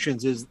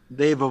sanctions is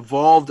they've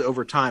evolved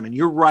over time. And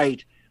you're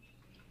right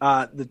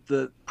that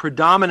the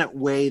predominant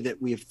way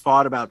that we have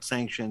thought about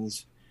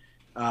sanctions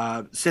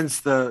since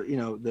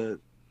the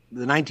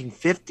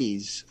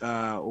 1950s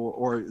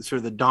or sort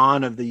of the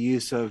dawn of the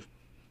use of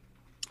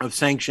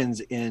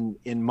sanctions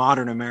in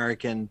modern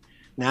American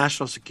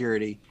national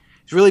security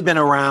has really been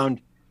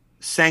around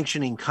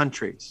sanctioning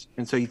countries.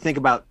 And so you think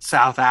about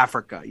South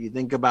Africa, you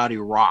think about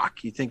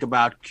Iraq, you think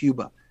about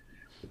Cuba,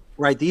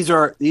 right? These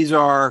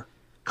are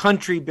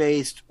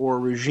country-based or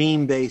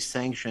regime-based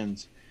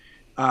sanctions.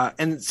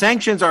 And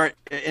sanctions are,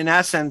 in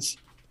essence,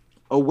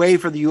 a way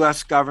for the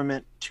U.S.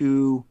 government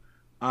to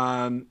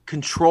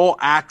control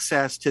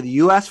access to the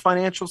U.S.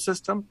 financial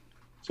system,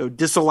 so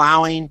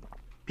disallowing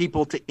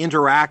people to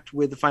interact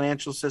with the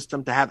financial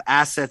system, to have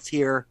assets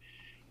here,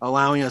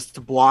 allowing us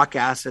to block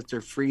assets or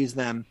freeze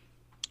them,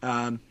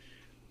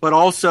 but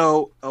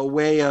also a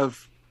way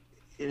of,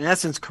 in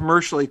essence,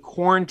 commercially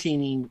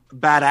quarantining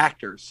bad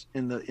actors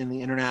in the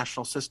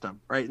international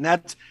system, right? And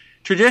that's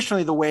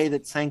traditionally the way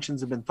that sanctions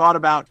have been thought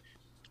about,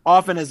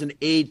 often as an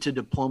aid to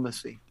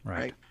diplomacy,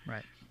 right?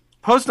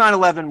 Post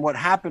 9/11, what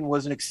happened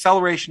was an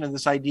acceleration of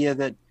this idea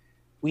that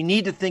we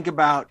need to think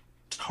about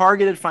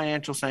targeted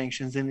financial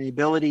sanctions and the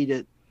ability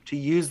to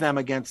use them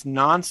against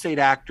non-state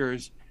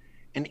actors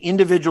and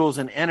individuals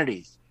and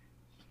entities.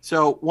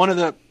 So one of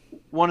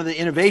the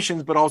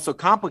innovations, but also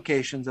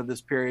complications of this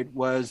period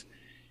was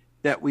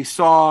that we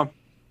saw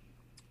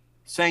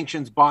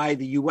sanctions by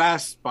the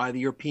U.S., by the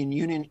European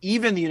Union,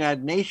 even the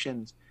United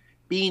Nations,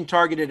 being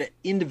targeted at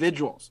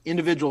individuals,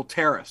 individual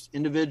terrorists,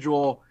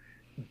 individual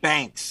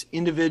banks,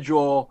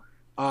 individual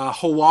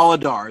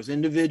hawaladars,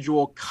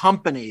 individual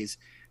companies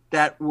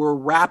that were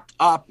wrapped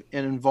up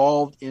and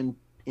involved in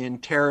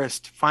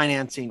terrorist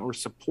financing or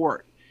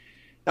support.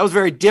 That was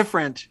very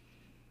different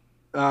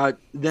than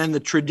the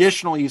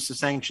traditional use of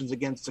sanctions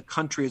against a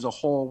country as a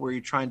whole, where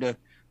you're trying to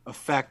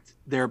affect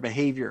their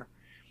behavior.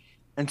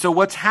 And so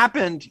what's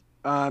happened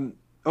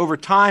over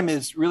time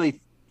is really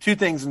two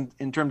things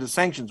in terms of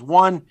sanctions.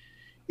 One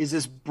is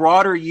this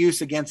broader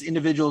use against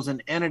individuals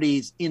and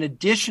entities in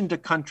addition to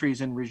countries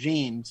and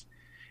regimes.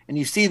 And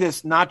you see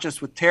this not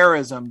just with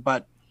terrorism,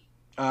 but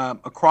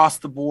across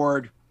the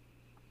board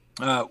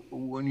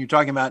when you're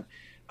talking about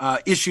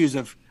issues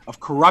of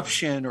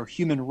corruption or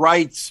human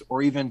rights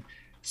or even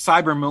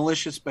cyber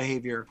malicious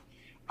behavior,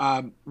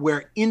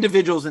 where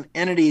individuals and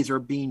entities are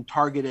being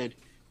targeted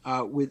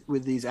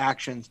with these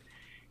actions.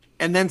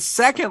 And then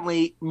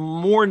secondly,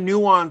 more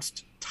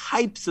nuanced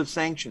types of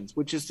sanctions,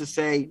 which is to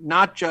say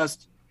not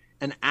just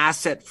an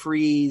asset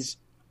freeze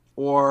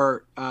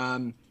or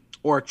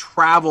a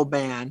travel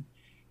ban,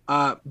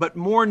 but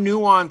more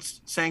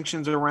nuanced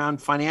sanctions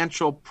around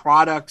financial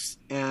products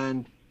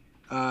and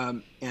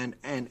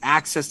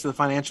access to the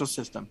financial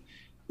system.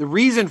 The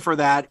reason for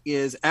that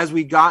is as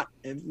we've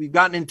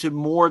gotten into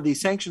more of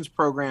these sanctions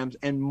programs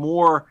and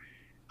more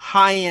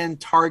high-end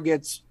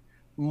targets,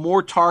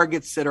 more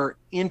targets that are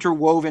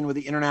interwoven with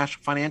the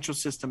international financial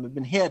system have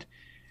been hit,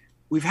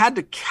 we've had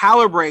to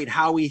calibrate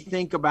how we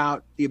think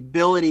about the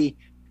ability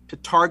to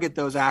target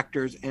those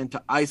actors and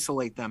to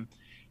isolate them.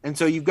 And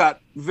so you've got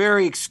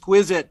very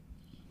exquisite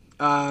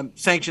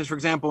sanctions, for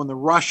example, in the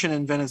Russian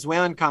and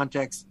Venezuelan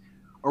context,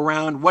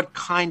 around what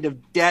kind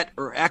of debt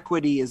or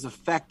equity is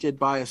affected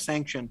by a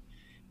sanction.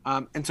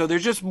 And so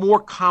there's just more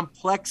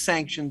complex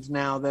sanctions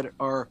now that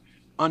are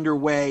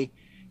underway.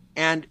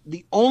 And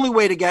the only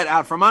way to get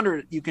out from under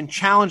it, you can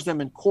challenge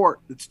them in court.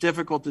 It's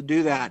difficult to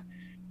do that,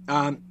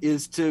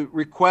 is to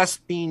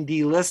request being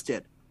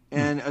delisted.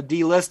 And a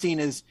delisting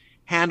is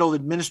handled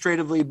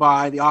administratively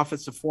by the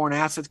Office of Foreign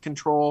Assets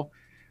Control.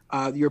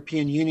 The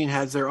European Union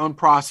has their own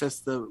process.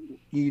 The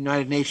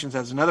United Nations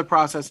has another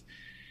process.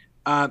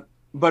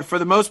 But for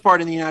the most part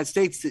in the United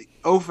States, the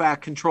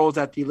OFAC controls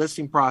that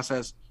delisting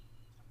process.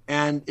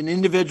 And an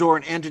individual or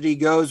an entity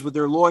goes with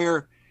their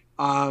lawyer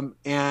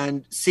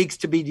and seeks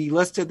to be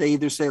delisted. They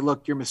either say,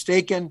 look, you're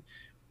mistaken,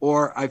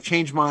 or I've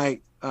changed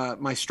my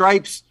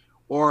stripes,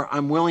 or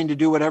I'm willing to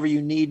do whatever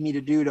you need me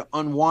to do to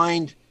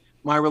unwind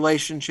my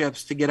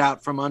relationships to get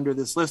out from under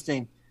this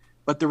listing.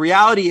 But the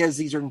reality is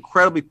these are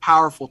incredibly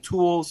powerful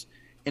tools,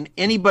 and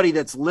anybody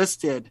that's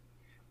listed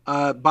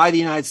by the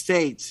United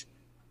States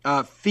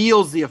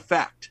feels the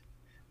effect.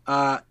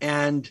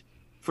 And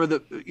for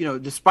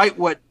despite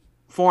what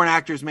foreign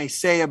actors may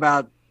say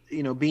about,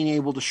 being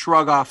able to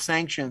shrug off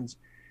sanctions,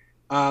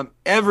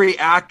 every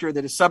actor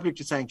that is subject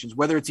to sanctions,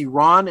 whether it's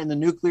Iran in the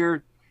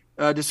nuclear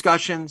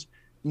discussions,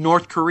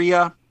 North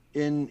Korea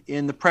in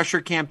the pressure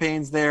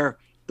campaigns there,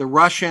 the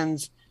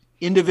Russians,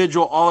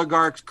 individual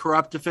oligarchs,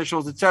 corrupt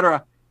officials,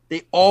 etc.,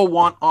 they all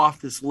want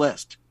off this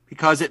list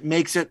because it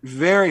makes it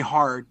very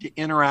hard to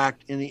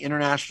interact in the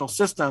international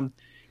system.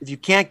 If you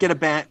can't get a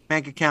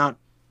bank account,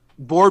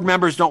 board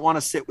members don't want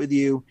to sit with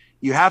you,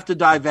 you have to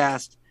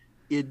divest.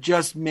 It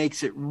just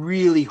makes it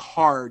really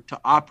hard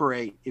to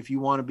operate if you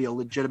want to be a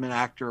legitimate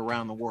actor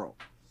around the world.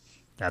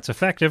 That's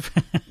effective.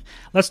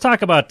 Let's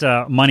talk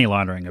about money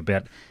laundering a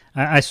bit.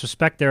 I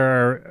suspect there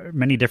are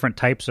many different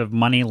types of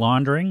money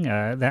laundering.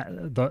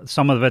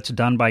 Some of it's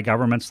done by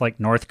governments like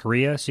North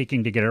Korea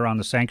seeking to get around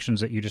the sanctions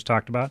that you just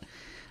talked about.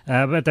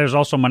 But there's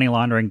also money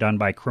laundering done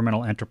by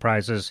criminal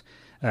enterprises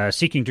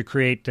seeking to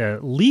create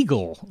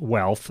legal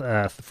wealth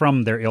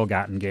from their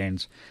ill-gotten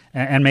gains.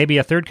 And maybe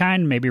a third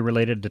kind, maybe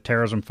related to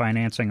terrorism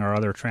financing or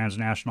other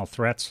transnational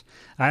threats.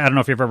 I don't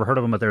know if you've ever heard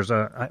of them,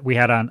 but we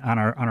had on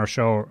our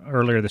show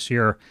earlier this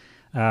year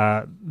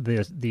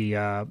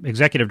the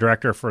executive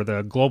director for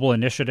the Global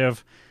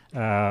Initiative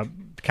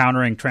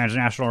Countering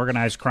Transnational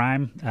Organized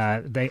Crime.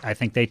 I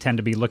think they tend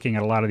to be looking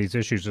at a lot of these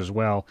issues as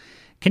well.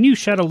 Can you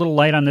shed a little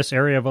light on this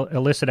area of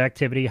illicit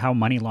activity, how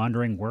money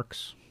laundering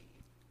works?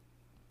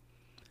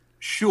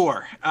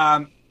 Sure.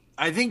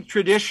 I think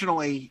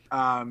traditionally,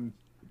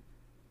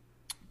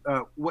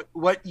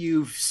 what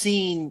you've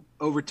seen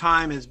over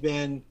time has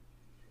been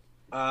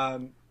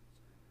a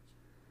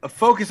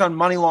focus on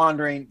money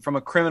laundering from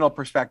a criminal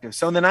perspective.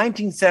 So in the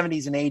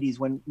 1970s and 80s,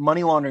 when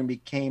money laundering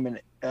became an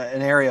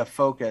area of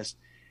focus,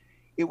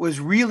 it was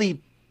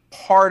really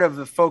part of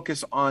the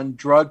focus on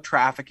drug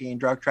trafficking and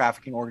drug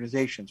trafficking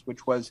organizations,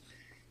 which was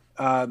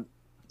the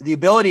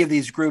ability of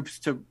these groups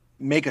to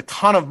make a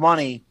ton of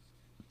money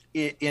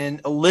in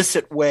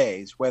illicit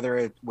ways, whether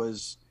it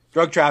was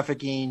drug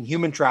trafficking,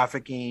 human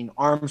trafficking,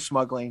 arms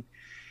smuggling,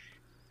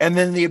 and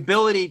then the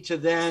ability to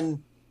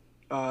then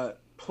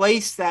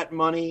place that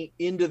money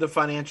into the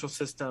financial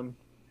system,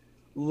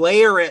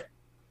 layer it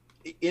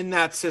in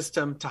that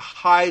system to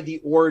hide the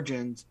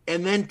origins,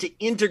 and then to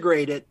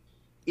integrate it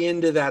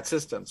into that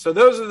system. So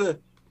those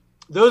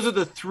are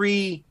the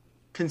three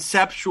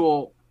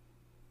conceptual,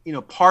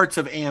 parts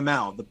of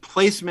AML: the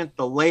placement,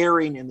 the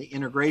layering, and the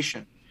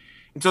integration.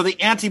 And so the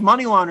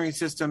anti-money laundering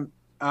system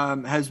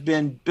has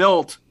been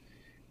built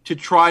to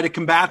try to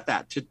combat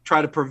that, to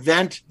try to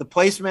prevent the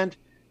placement,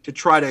 to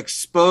try to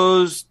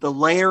expose the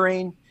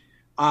layering,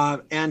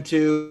 and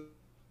to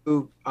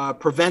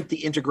prevent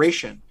the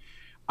integration.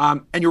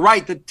 And you're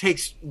right, that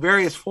takes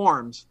various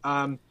forms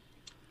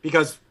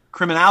because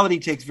criminality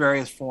takes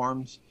various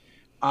forms,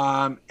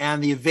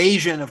 and the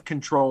evasion of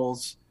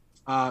controls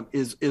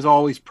is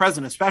always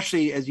present,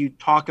 especially as you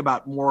talk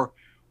about more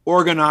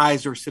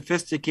organized or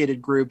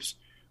sophisticated groups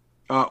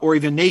or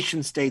even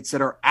nation states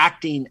that are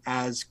acting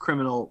as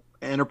criminal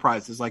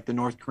enterprises like the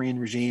North Korean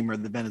regime or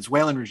the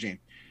Venezuelan regime.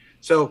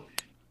 So,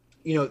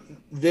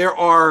 there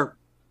are,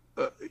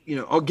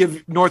 I'll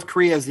give North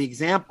Korea as the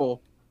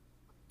example.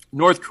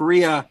 North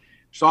Korea,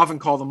 which is often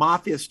called the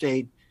mafia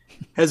state,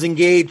 has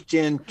engaged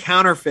in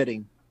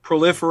counterfeiting,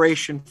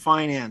 proliferation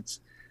finance,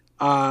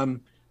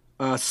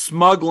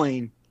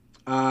 smuggling,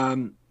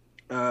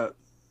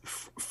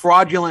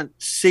 fraudulent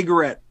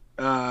cigarette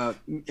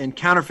and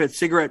counterfeit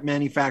cigarette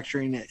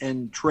manufacturing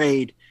and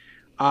trade,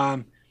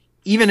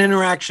 even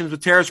interactions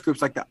with terrorist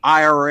groups like the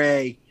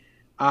IRA.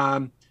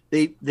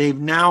 They've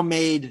now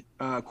made,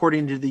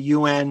 according to the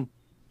UN,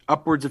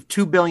 upwards of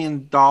 $2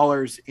 billion in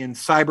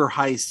cyber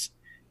heists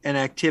and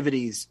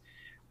activities.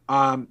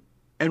 And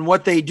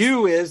what they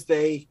do is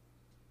they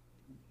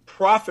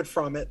profit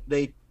from it.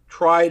 They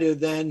try to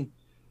then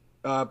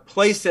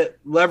place it,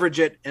 leverage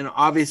it, and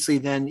obviously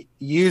then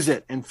use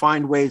it and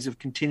find ways of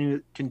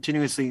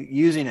continuously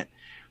using it.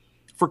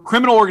 For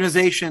criminal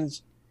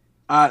organizations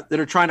that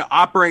are trying to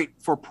operate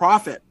for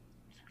profit,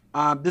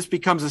 this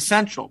becomes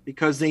essential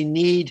because they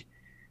need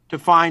to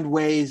find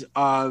ways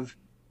of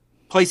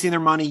placing their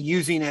money,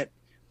 using it,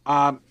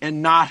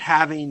 and not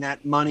having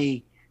that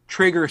money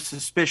trigger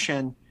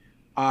suspicion,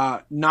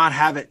 not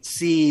have it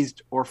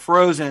seized or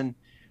frozen,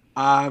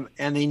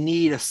 and they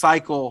need a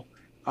cycle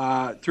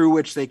through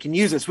which they can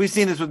use this. We've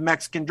seen this with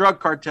Mexican drug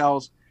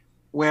cartels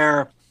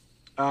where,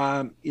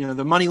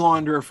 the money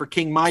launderer for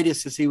King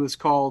Midas, as he was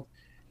called,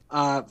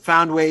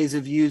 found ways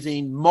of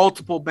using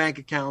multiple bank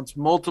accounts,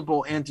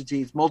 multiple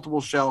entities,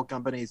 multiple shell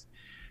companies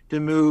to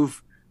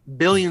move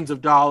billions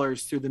of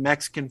dollars through the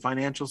Mexican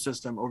financial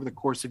system over the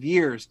course of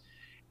years.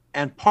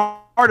 And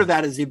part of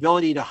that is the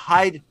ability to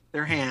hide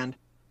their hand,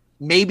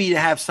 maybe to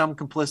have some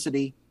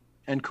complicity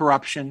and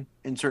corruption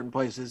in certain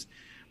places,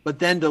 but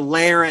then to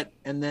layer it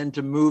and then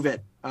to move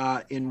it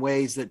in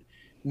ways that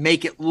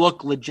make it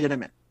look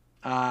legitimate.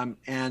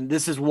 And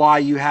this is why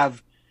you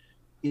have,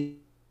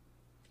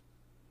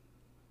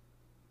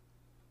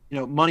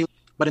 money,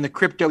 but in the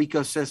crypto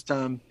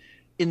ecosystem,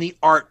 in the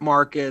art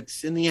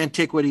markets, in the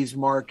antiquities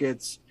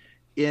markets,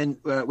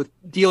 with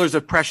dealers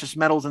of precious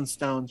metals and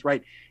stones,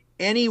 right?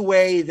 Any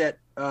way that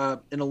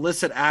an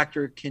illicit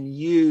actor can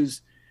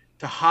use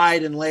to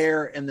hide and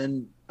layer and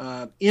then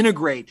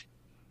integrate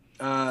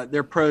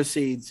their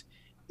proceeds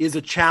is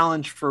a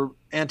challenge for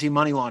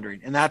anti-money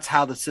laundering. And that's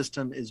how the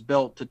system is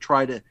built, to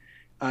try to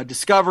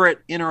discover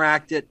it,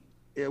 interact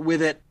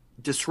with it,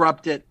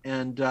 disrupt it,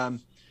 and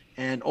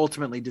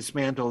ultimately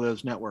dismantle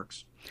those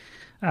networks.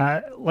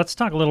 Let's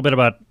talk a little bit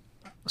about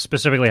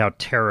specifically how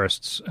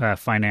terrorists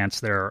finance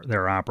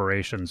their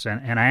operations.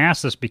 And I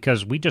ask this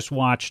because we just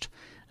watched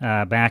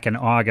back in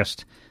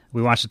August,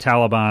 we watched the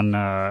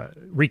Taliban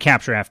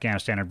recapture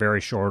Afghanistan in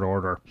very short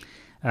order.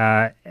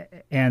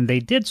 And they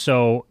did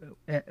so,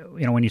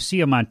 when you see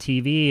them on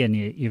TV and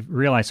you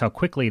realize how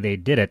quickly they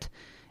did it,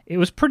 it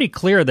was pretty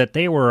clear that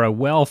they were a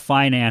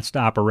well-financed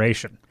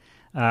operation.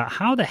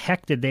 How the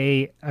heck did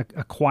they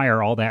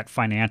acquire all that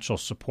financial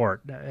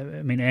support?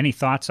 I mean, any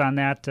thoughts on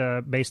that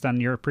based on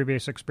your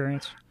previous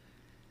experience?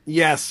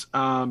 Yes,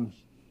 and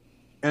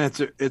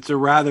it's a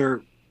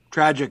rather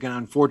tragic and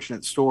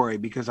unfortunate story,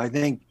 because I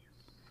think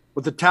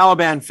what the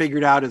Taliban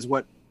figured out is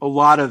what a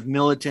lot of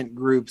militant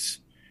groups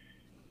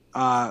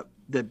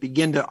that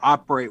begin to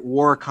operate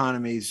war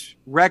economies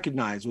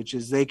recognize, which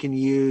is they can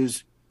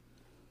use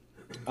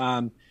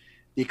the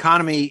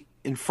economy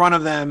in front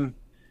of them,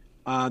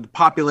 the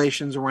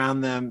populations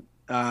around them,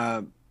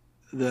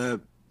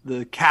 the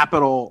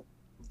capital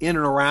in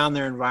and around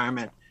their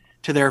environment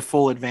to their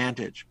full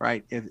advantage,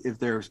 right? If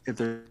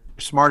they're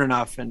smart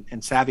enough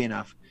and savvy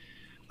enough.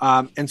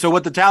 And so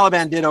what the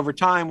Taliban did over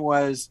time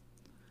was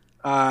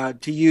to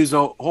use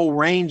a whole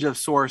range of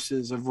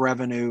sources of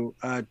revenue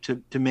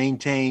to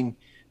maintain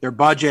their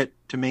budget,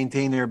 to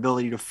maintain their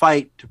ability to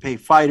fight, to pay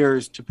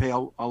fighters, to pay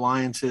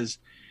alliances.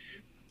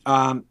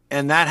 And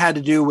that had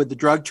to do with the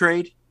drug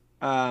trade.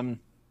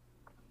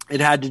 It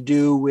had to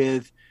do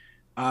with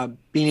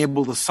being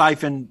able to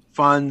siphon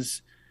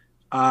funds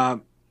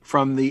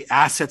from the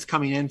assets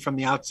coming in from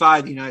the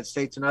outside, the United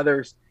States and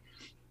others.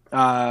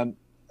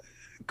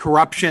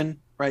 Corruption,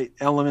 right?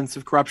 Elements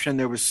of corruption.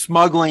 There was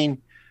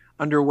smuggling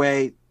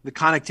underway, the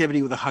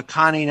connectivity with the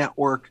Haqqani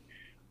network,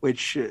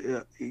 which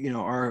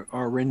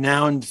are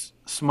renowned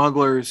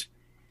smugglers.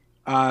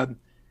 There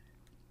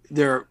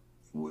are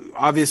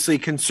obviously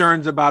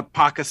concerns about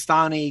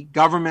Pakistani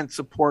government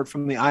support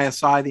from the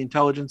ISI, the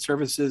intelligence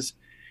services.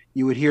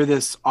 You would hear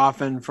this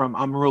often from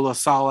Amarullah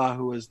Saleh,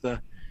 who was the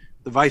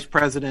vice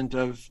president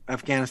of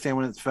Afghanistan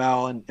when it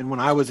fell, and when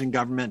I was in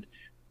government,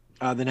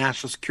 the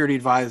national security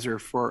advisor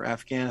for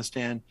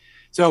Afghanistan.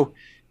 So,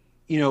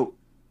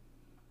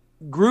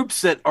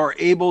 groups that are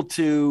able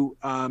to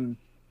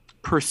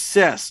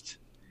persist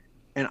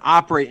and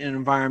operate in an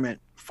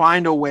environment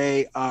find a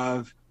way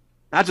of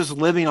not just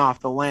living off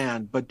the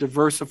land, but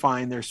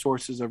diversifying their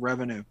sources of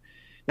revenue.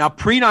 Now,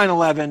 pre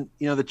 9/11,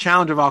 the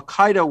challenge of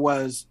Al-Qaeda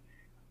was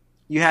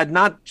you had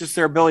not just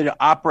their ability to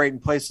operate in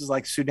places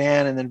like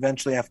Sudan and then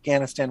eventually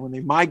Afghanistan when they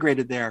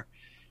migrated there,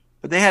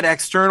 but they had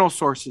external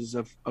sources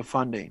of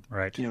funding.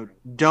 Right.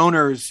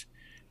 Donors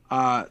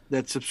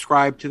that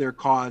subscribed to their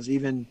cause,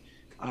 even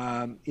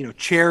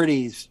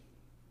charities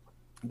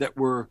that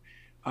were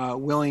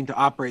willing to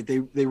operate.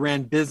 They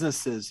ran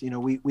businesses.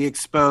 We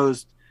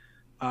exposed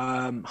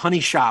honey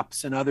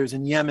shops and others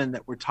in Yemen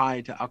that were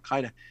tied to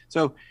Al-Qaeda.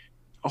 So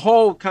a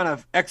whole kind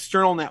of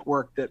external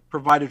network that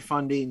provided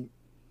funding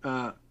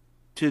to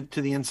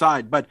the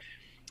inside. But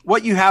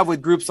what you have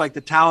with groups like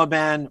the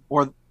Taliban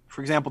or,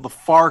 for example, the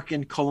FARC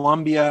in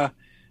Colombia,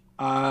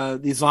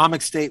 the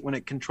Islamic State when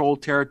it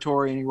controlled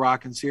territory in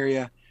Iraq and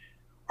Syria,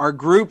 are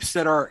groups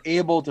that are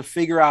able to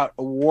figure out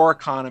a war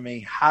economy,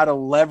 how to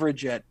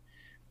leverage it,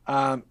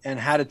 and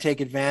how to take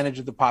advantage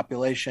of the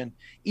population,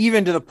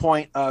 even to the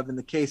point of, in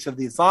the case of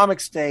the Islamic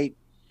State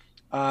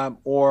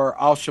or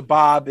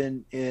Al-Shabaab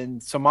in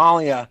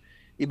Somalia,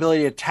 the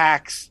ability to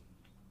tax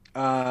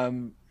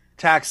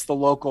the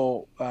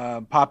local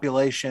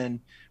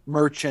population,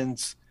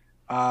 merchants,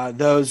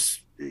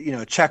 those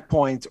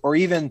checkpoints, or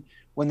even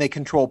when they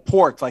control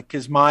ports like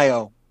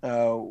Kismayo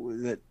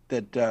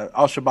that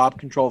Al-Shabaab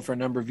controlled for a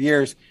number of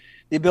years,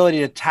 the ability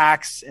to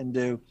tax and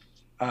to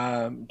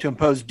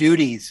impose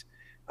duties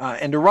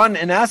and to run,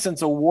 in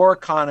essence, a war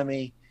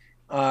economy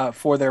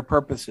for their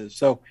purposes.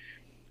 So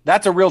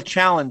that's a real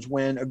challenge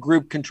when a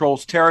group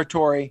controls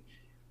territory,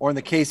 or in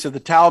the case of the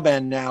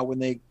Taliban now, when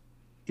they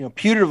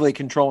putatively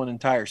control an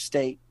entire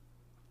state.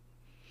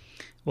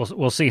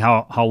 We'll see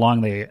how long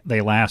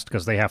they last,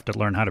 because they have to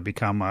learn how to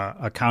become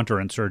a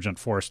counterinsurgent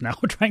force now,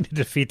 trying to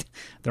defeat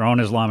their own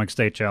Islamic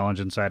State challenge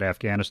inside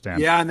Afghanistan.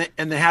 Yeah,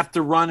 and they have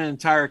to run an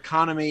entire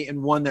economy,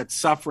 and one that's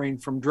suffering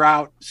from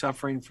drought,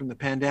 suffering from the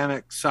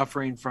pandemic,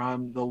 suffering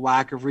from the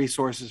lack of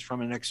resources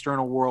from an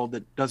external world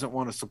that doesn't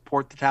want to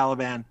support the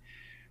Taliban.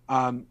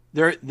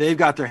 They've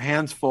got their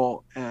hands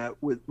full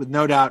with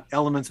no doubt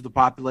elements of the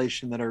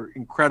population that are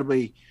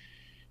incredibly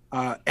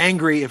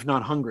angry, if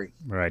not hungry.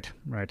 Right.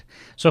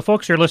 So,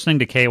 folks, you're listening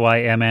to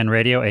KYMN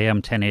Radio, AM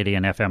 1080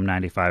 and FM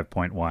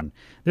 95.1.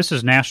 This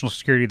is National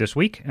Security This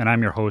Week, and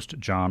I'm your host,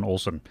 John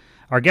Olson.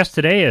 Our guest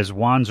today is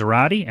Juan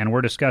Zarate, and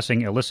we're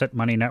discussing illicit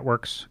money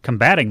networks,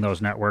 combating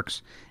those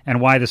networks, and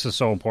why this is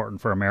so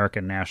important for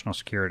American national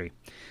security.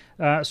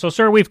 So,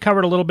 sir, we've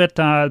covered a little bit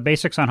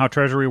basics on how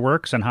Treasury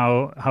works and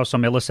how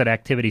some illicit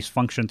activities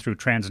function through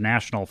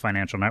transnational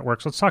financial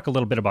networks. Let's talk a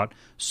little bit about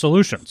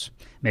solutions.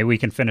 Maybe we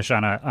can finish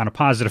on a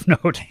positive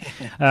note.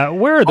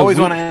 Where are the always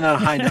want to end on a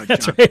high note, John.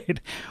 That's right.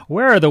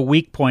 Where are the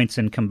weak points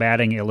in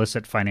combating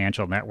illicit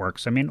financial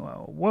networks? I mean,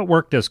 what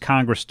work does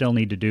Congress still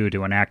need to do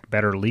to enact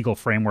better legal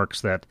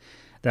frameworks that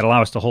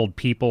allow us to hold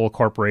people,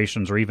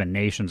 corporations, or even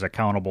nations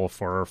accountable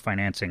for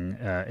financing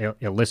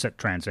illicit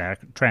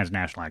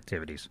transnational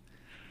activities?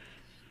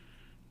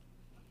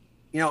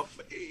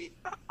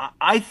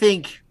 I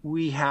think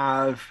we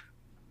have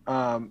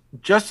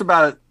just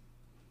about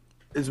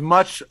as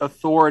much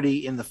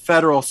authority in the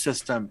federal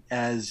system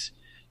as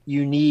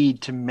you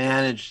need to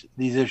manage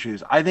these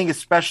issues. I think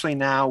especially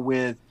now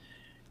with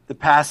the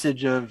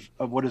passage of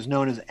what is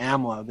known as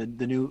AMLA,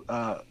 the new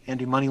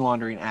Anti-Money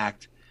Laundering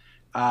Act,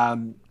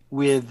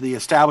 with the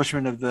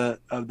establishment of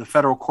the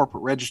Federal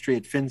Corporate Registry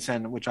at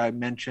FinCEN, which I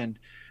mentioned,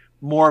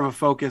 more of a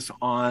focus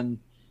on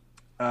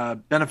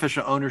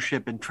beneficial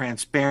ownership and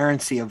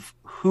transparency of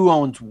who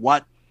owns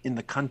what in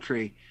the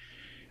country.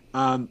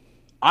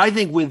 I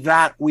think with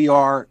that, we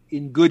are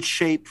in good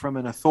shape from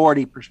an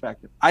authority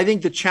perspective. I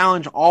think the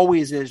challenge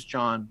always is,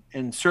 John,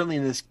 and certainly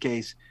in this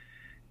case,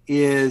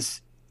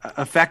 is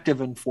effective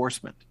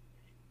enforcement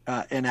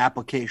and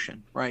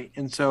application, right?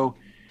 And so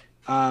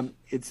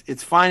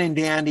it's fine and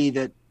dandy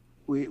that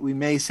we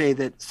may say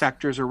that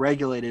sectors are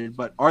regulated,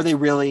 but are they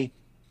really?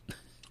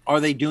 Are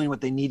they doing what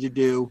they need to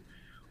do?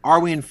 Are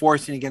we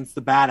enforcing against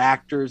the bad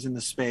actors in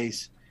the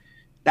space?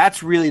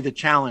 That's really the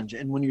challenge.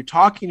 And when you're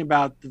talking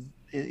about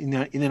in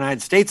the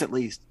United States, at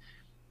least,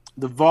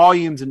 the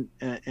volumes and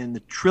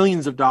the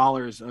trillions of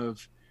dollars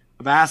of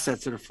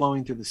assets that are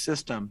flowing through the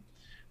system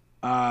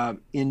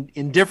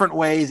in different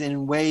ways and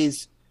in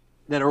ways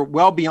that are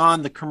well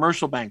beyond the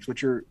commercial banks,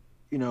 which are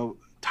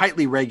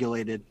tightly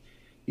regulated.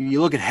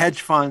 You look at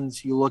hedge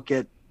funds, you look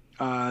at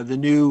the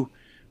new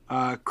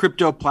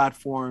crypto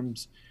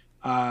platforms,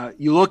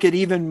 you look at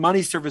even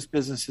money service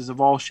businesses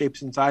of all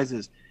shapes and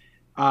sizes.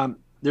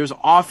 There's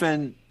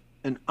often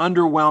an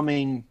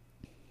underwhelming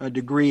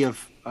degree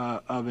of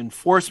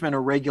enforcement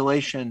or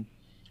regulation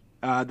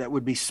that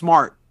would be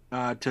smart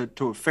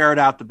to ferret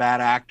out the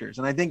bad actors.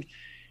 And I think,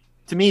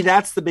 to me,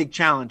 that's the big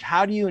challenge.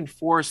 How do you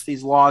enforce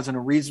these laws in a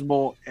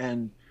reasonable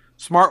and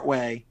smart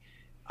way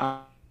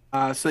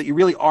so that you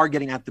really are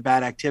getting at the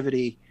bad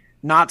activity,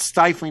 not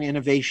stifling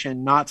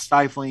innovation, not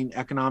stifling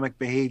economic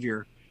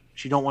behavior,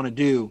 which you don't want to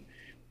do,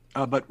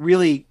 but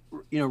really,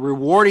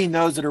 rewarding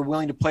those that are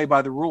willing to play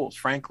by the rules,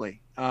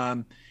 frankly.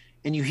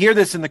 And you hear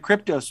this in the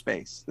crypto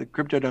space, the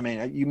crypto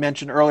domain. You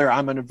mentioned earlier,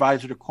 I'm an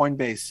advisor to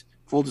Coinbase.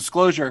 Full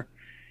disclosure,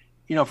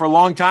 for a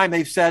long time,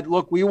 they've said,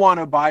 look, we want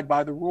to abide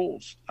by the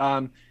rules,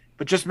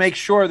 but just make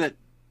sure that,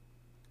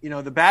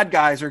 the bad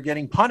guys are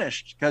getting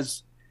punished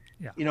because,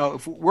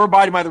 if we're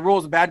abiding by the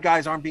rules, the bad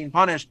guys aren't being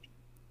punished,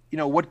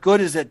 what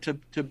good is it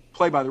to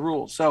play by the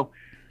rules? So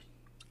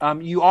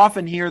you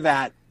often hear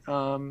that.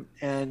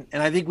 And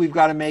I think we've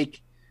got to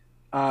make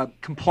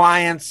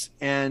compliance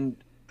and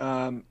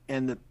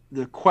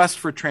the quest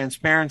for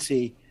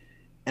transparency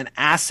an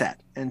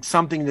asset and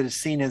something that is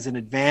seen as an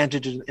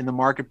advantage in the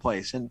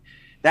marketplace. And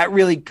that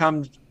really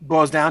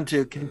boils down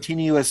to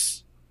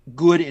continuous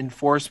good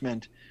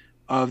enforcement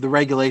of the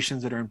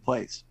regulations that are in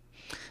place.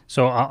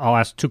 So I'll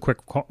ask two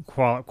quick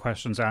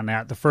questions on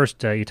that. The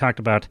first, you talked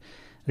about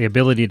the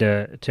ability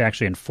to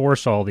actually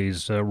enforce all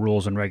these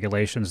rules and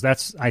regulations.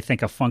 That's, I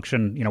think, a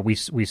function,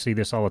 we see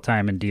this all the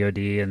time in DoD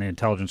and the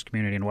intelligence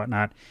community and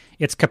whatnot.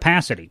 It's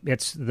capacity.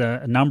 It's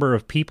the number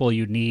of people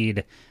you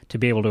need to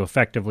be able to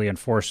effectively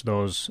enforce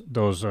those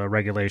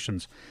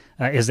regulations.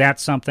 Is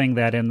that something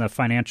that in the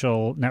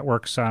financial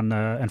networks on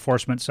the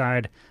enforcement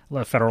side,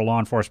 federal law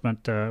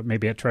enforcement,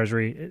 maybe at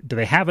Treasury, do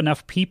they have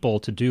enough people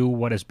to do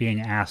what is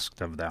being asked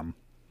of them?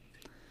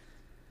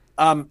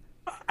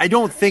 I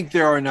don't think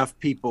there are enough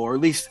people, or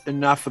at least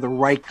enough of the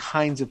right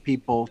kinds of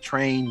people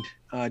trained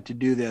to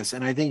do this.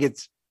 And I think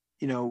it's,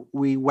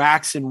 we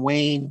wax and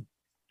wane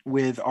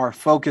with our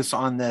focus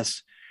on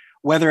this,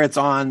 whether it's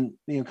on,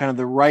 kind of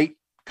the right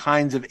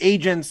kinds of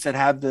agents that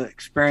have the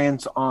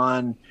experience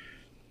on,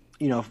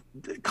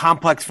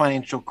 complex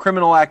financial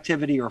criminal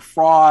activity or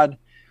fraud,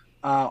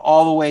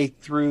 all the way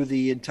through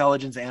the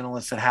intelligence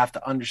analysts that have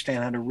to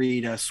understand how to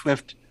read a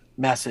SWIFT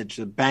message,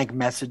 the bank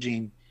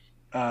messaging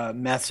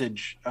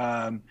message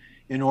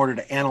in order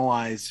to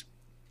analyze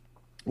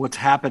what's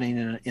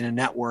happening in a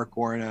network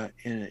or in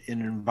an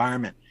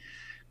environment.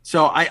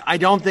 So I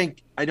don't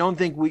think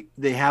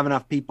they have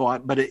enough people,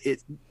 but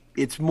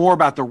it's more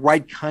about the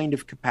right kind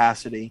of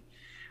capacity.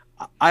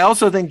 I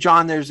also think,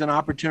 John, there's an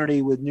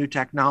opportunity with new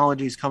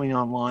technologies coming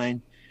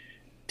online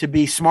to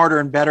be smarter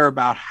and better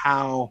about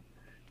how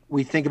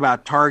we think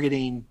about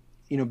targeting,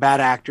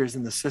 bad actors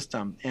in the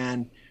system.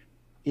 And,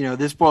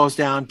 this boils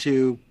down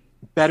to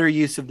better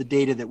use of the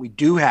data that we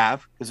do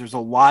have, because there's a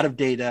lot of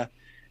data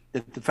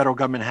that the federal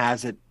government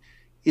has that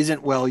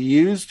isn't well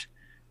used,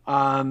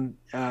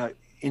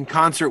 in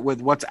concert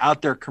with what's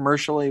out there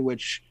commercially,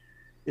 which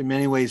in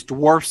many ways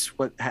dwarfs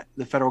what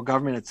the federal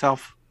government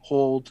itself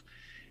holds,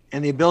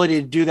 and the ability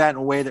to do that in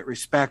a way that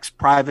respects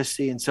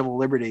privacy and civil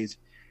liberties.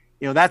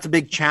 That's a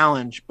big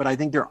challenge, but I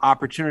think there are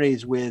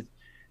opportunities with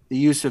the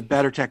use of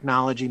better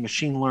technology,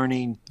 machine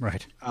learning,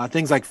 right?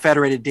 Things like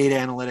federated data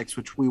analytics,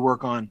 which we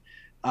work on,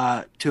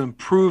 to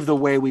improve the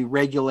way we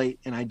regulate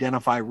and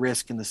identify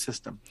risk in the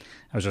system.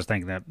 I was just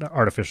thinking that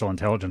artificial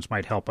intelligence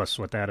might help us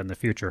with that in the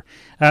future.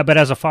 But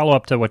as a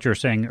follow-up to what you were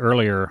saying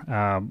earlier,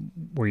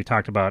 where you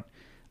talked about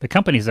the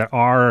companies that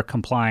are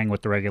complying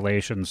with the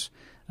regulations,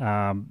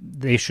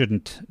 they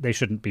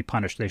shouldn't be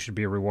punished. They should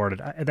be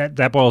rewarded.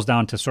 That boils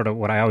down to sort of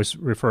what I always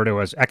refer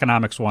to as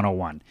economics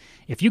 101.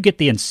 If you get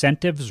the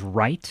incentives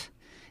right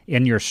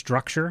in your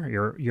structure,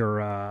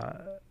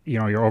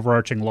 your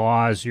overarching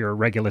laws, your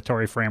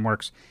regulatory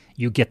frameworks,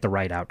 you get the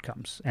right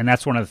outcomes. And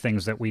that's one of the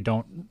things that we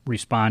don't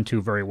respond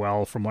to very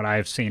well from what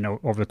I've seen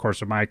over the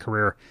course of my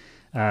career,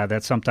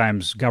 that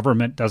sometimes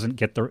government doesn't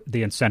get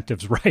the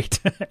incentives right,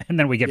 and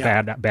then we get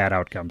bad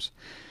outcomes.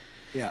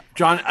 Yeah,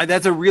 John,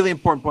 that's a really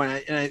important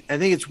point. And I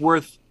think it's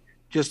worth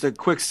just a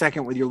quick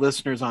second with your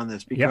listeners on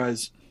this,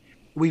 because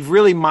we've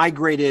really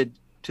migrated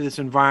to this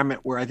environment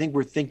where I think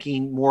we're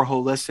thinking more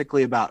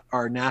holistically about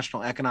our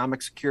national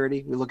economic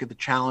security. We look at the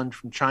challenge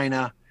from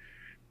China.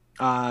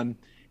 And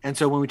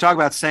so when we talk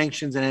about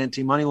sanctions and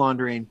anti-money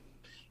laundering,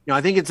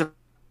 I think it's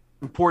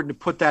important to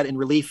put that in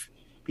relief,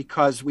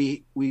 because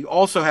we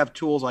also have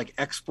tools like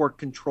export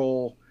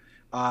control,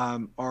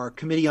 our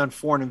Committee on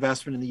Foreign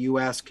Investment in the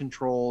U.S.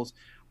 controls,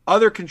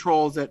 other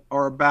controls that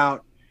are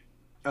about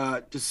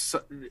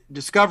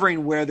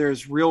discovering where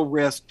there's real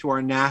risk to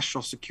our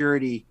national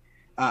security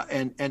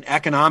and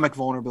economic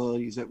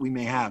vulnerabilities that we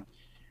may have.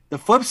 The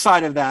flip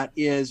side of that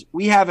is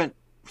we haven't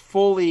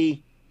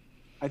fully,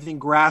 I think,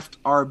 grasped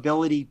our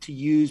ability to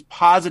use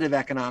positive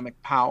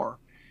economic power,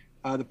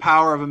 the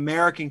power of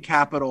American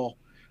capital,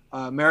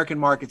 American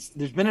markets.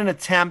 There's been an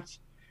attempt,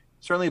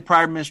 certainly the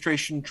prior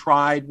administration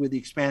tried with the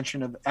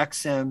expansion of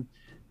EXIM,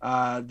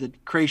 the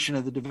creation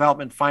of the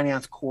Development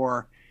Finance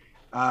Corps,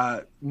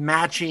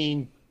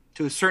 matching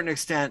to a certain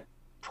extent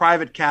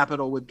private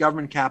capital with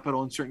government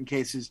capital in certain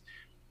cases,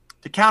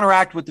 to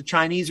counteract what the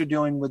Chinese are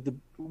doing with the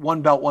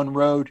One Belt, One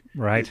Road,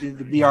 right, the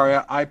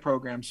BRI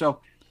program.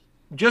 So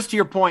just to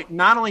your point,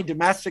 not only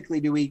domestically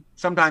do we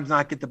sometimes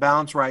not get the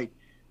balance right,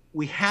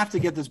 we have to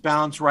get this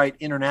balance right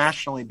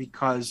internationally,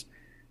 because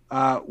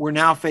we're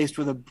now faced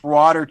with a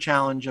broader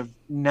challenge of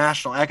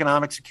national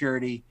economic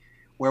security,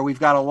 where we've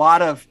got a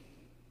lot of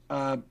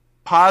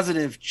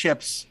positive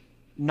chips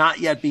not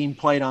yet being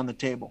played on the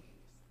table.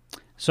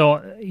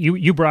 So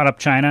you brought up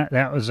China.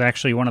 That was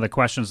actually one of the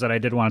questions that I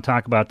did want to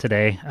talk about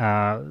today.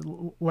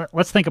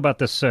 Let's think about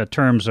this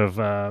terms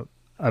of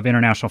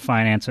international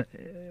finance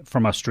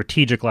from a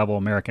strategic level,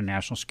 American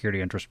national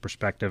security interest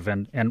perspective,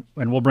 and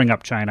we'll bring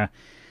up China.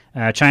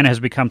 China has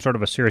become sort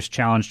of a serious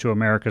challenge to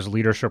America's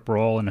leadership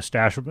role in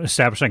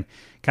establishing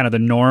kind of the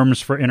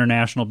norms for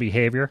international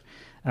behavior.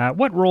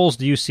 What roles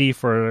do you see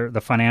for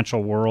the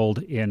financial world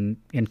in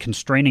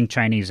constraining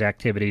Chinese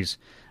activities?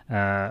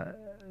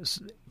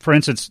 For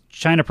instance,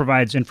 China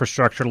provides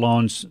infrastructure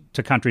loans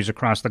to countries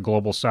across the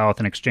global south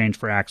in exchange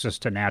for access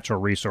to natural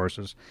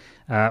resources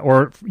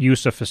or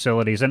use of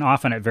facilities, and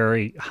often at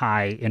very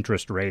high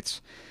interest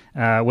rates.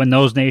 When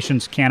those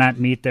nations cannot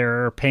meet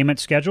their payment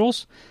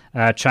schedules,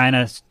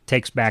 China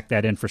takes back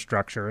that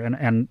infrastructure.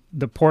 And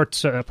the port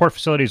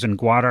facilities in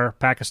Gwadar,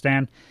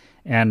 Pakistan,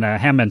 and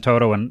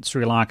Hambantota in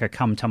Sri Lanka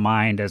come to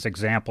mind as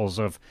examples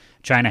of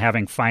China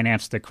having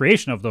financed the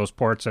creation of those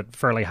ports at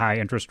fairly high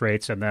interest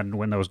rates, and then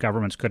when those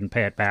governments couldn't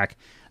pay it back,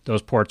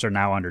 those ports are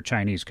now under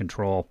Chinese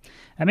control.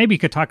 And maybe you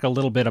could talk a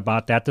little bit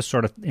about that. This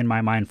sort of, in my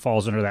mind,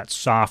 falls under that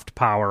soft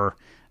power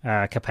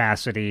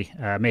capacity,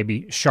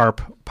 maybe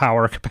sharp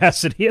power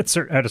capacity at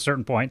a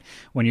certain point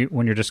when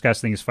you're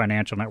discussing these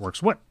financial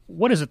networks.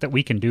 What is it that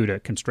we can do to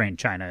constrain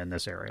China in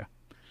this area?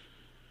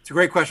 It's a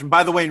great question.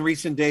 By the way, in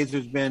recent days,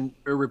 there's been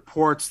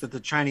reports that the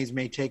Chinese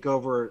may take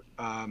over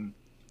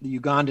the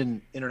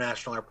Ugandan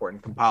International Airport in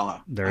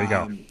Kampala. There you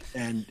go.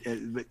 And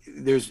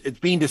it's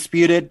being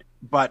disputed,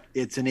 but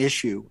it's an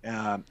issue,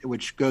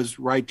 which goes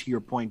right to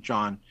your point,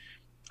 John,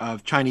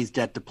 of Chinese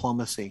debt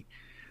diplomacy.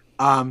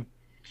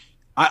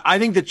 I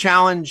think the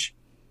challenge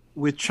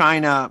with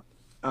China,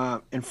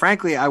 and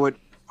frankly, I would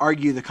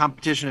argue the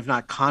competition, if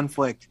not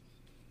conflict,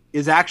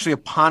 is actually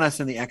upon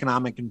us in the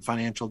economic and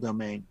financial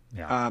domain.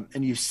 Yeah.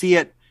 And you see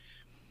it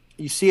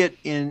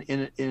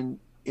in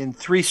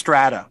three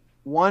strata.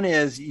 One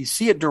is you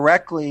see it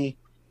directly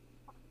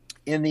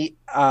in the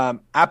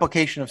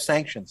application of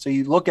sanctions. So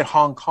you look at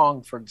Hong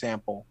Kong, for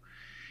example,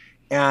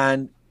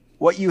 and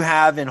what you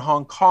have in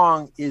Hong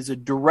Kong is a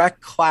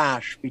direct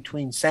clash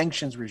between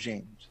sanctions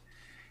regimes.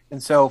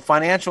 And so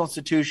financial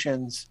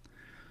institutions,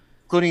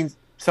 including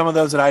some of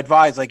those that I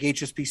advise, like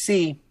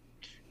HSBC,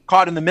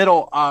 caught in the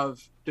middle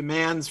of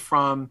demands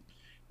from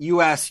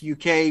U.S.,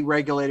 UK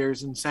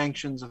regulators and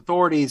sanctions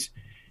authorities,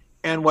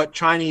 and what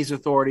Chinese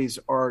authorities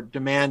are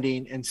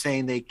demanding and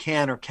saying they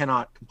can or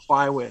cannot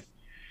comply with.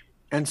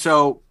 And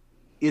so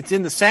it's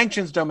in the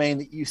sanctions domain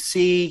that you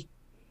see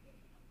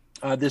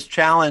this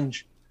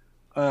challenge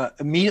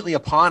immediately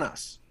upon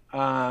us.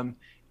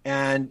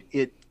 And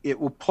it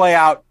will play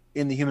out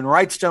in the human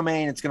rights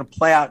domain. It's going to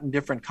play out in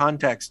different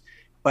contexts,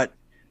 but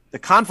the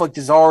conflict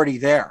is already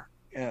there.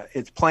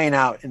 It's playing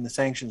out in the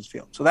sanctions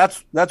field. So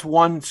that's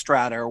one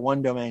strata or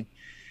one domain.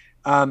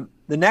 The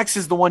next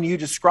is the one you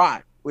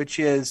described, which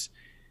is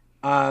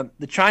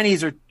the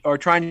Chinese are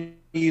trying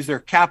to use their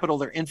capital,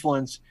 their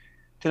influence,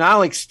 to not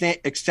only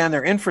extend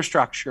their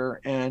infrastructure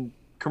and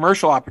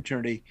commercial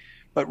opportunity,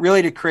 but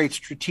really to create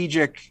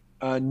strategic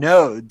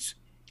nodes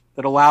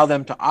that allow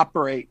them to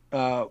operate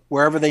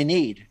wherever they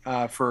need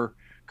for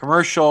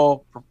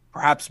commercial,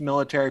 perhaps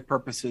military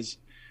purposes,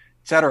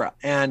 et cetera.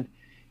 And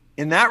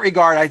in that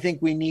regard, I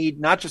think we need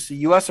not just a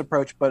U.S.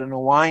 approach, but an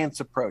alliance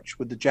approach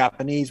with the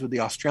Japanese, with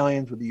the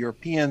Australians, with the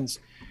Europeans,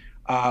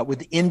 with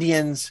the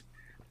Indians.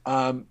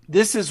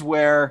 This is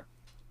where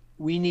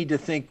we need to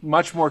think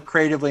much more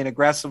creatively and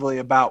aggressively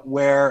about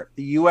where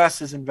the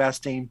U.S. is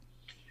investing,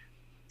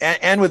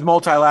 and with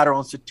multilateral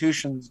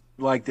institutions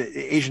like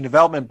the Asian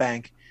Development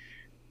Bank,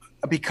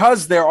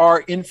 because there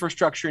are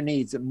infrastructure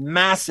needs,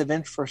 massive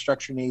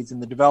infrastructure needs in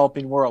the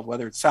developing world,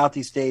 whether it's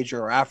Southeast Asia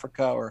or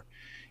Africa or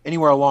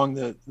anywhere along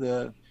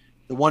the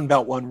One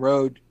Belt, One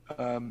Road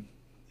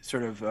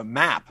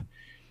map.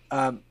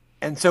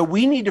 And so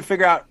we need to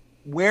figure out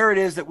where it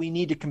is that we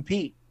need to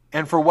compete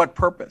and for what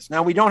purpose.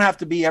 Now, we don't have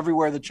to be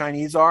everywhere the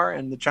Chinese are,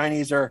 and the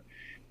Chinese are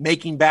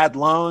making bad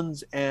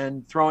loans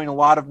and throwing a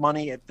lot of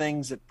money at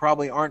things that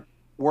probably aren't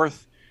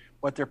worth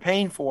what they're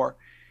paying for.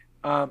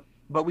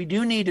 But we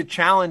do need to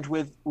challenge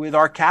with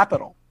our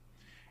capital.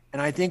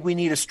 And I think we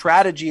need a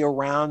strategy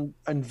around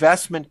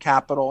investment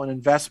capital and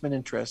investment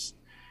interests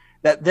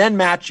that then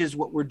matches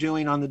what we're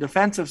doing on the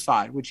defensive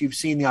side, which you've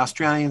seen the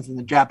Australians and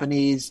the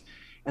Japanese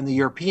and the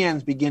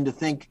Europeans begin to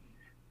think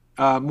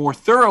more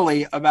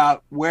thoroughly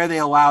about where they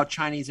allow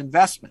Chinese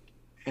investment.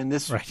 And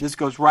this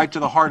goes right to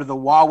the heart of the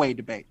Huawei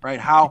debate, right?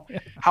 How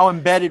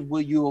embedded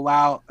will you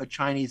allow a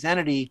Chinese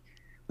entity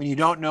when you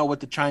don't know what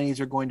the Chinese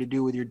are going to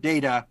do with your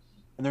data,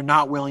 and they're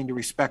not willing to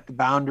respect the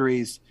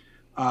boundaries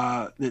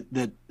that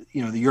the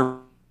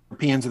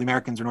Europeans or the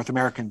Americans or North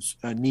Americans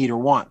need or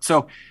want.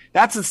 So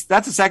that's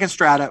a second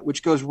strata,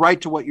 which goes right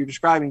to what you're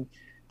describing.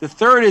 The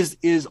third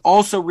is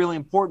also really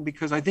important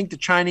because I think the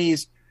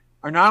Chinese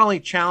are not only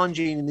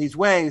challenging in these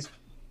ways,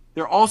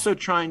 they're also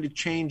trying to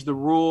change the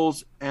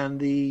rules and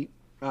the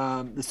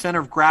center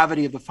of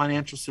gravity of the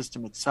financial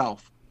system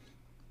itself.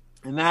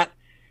 And that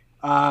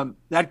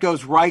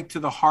goes right to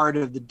the heart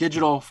of the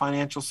digital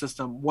financial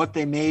system, what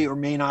they may or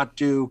may not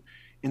do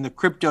in the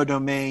crypto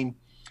domain,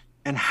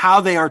 and how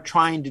they are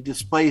trying to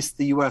displace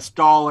the U.S.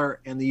 dollar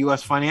and the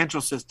U.S.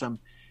 financial system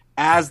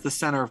as the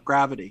center of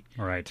gravity.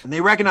 Right. And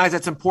they recognize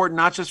that's important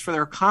not just for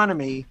their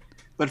economy,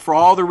 but for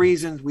all the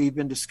reasons we've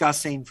been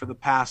discussing for the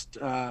past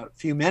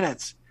few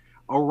minutes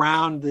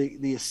around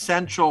the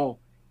essential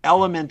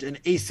element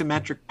and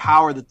asymmetric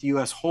power that the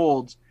U.S.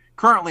 holds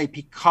currently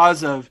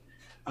because of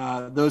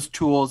those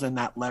tools and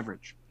that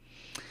leverage.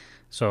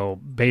 So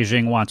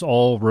Beijing wants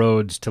all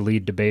roads to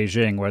lead to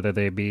Beijing, whether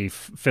they be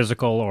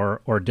physical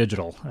or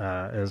digital,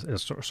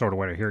 is sort of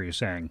what I hear you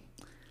saying.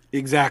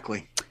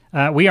 Exactly.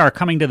 We are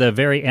coming to the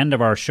very end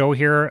of our show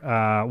here.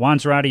 Juan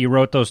Zarate, you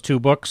wrote those two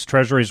books,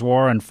 Treasury's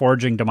War and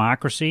Forging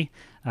Democracy.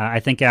 I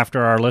think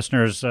after our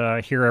listeners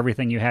hear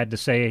everything you had to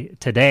say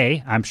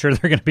today, I'm sure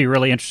they're going to be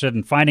really interested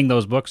in finding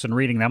those books and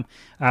reading them.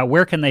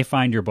 Where can they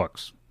find your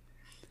books?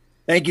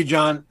 Thank you,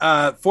 John.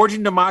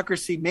 Forging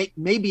Democracy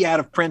may be out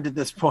of print at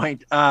this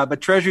point,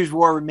 but Treasury's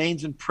War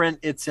remains in print.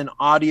 It's in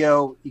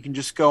audio. You can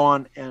just go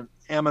on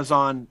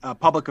Amazon.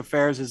 Public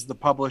Affairs is the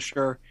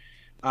publisher,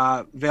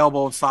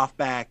 available in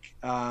softback.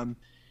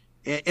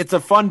 It's a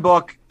fun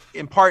book,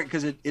 in part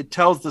because it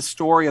tells the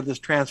story of this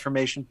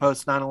transformation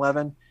post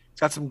 9/11.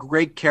 It's got some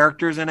great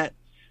characters in it,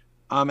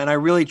 and I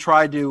really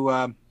tried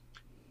to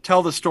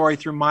tell the story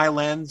through my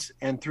lens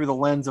and through the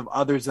lens of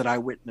others that I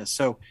witnessed.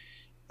 So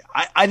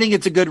I think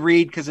it's a good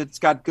read because it's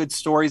got good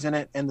stories in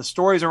it. And the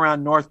stories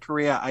around North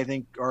Korea, I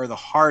think, are the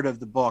heart of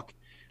the book.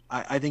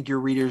 I think your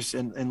readers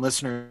and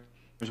listeners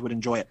would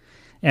enjoy it.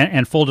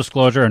 And full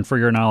disclosure, and for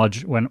your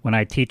knowledge, when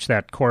I teach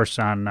that course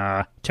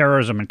on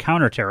terrorism and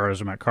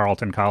counterterrorism at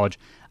Carleton College,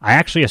 I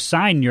actually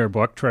assign your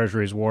book,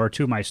 Treasury's War,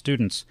 to my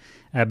students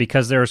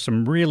because there are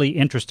some really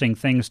interesting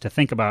things to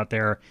think about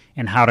there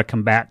and how to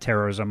combat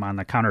terrorism on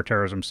the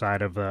counterterrorism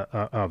side of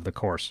the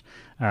course.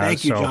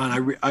 Thank you,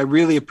 John. I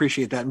really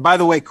appreciate that. And by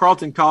the way,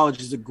 Carleton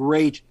College is a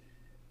great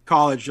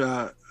college.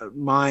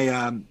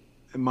 My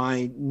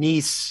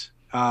niece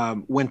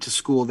went to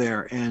school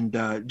there,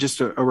 and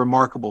just a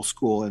remarkable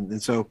school.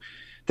 And so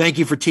thank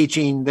you for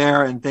teaching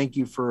there, and thank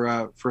you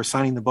for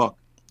assigning the book.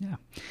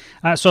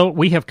 Yeah. So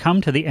we have come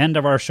to the end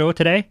of our show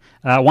today.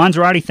 Juan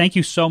Zarate, thank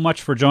you so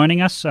much for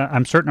joining us.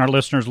 I'm certain our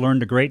listeners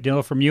learned a great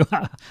deal from you.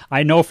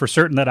 I know for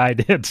certain that I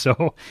did.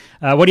 So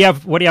what do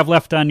you have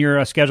left on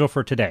your schedule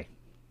for today?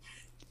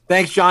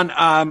 Thanks, John.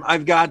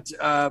 I've got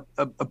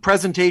a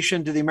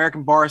presentation to the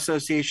American Bar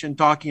Association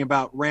talking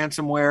about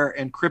ransomware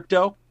and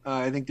crypto.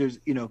 I think there's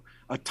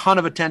a ton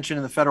of attention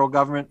in the federal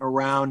government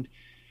around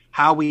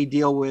how we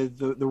deal with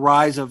the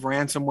rise of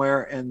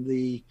ransomware and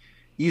the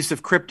use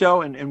of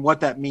crypto and what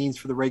that means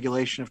for the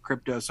regulation of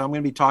crypto. So I'm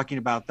going to be talking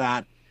about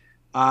that.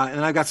 And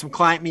then I've got some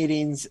client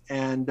meetings,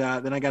 and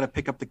then I got to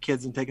pick up the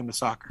kids and take them to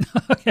soccer.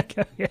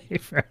 Okay,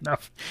 fair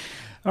enough.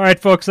 All right,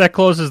 folks, that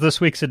closes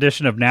this week's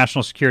edition of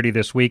National Security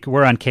This Week.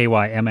 We're on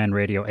KYMN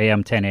Radio, AM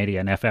 1080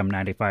 and FM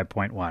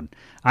 95.1.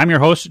 I'm your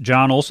host,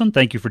 John Olson.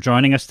 Thank you for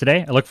joining us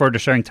today. I look forward to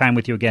sharing time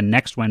with you again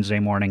next Wednesday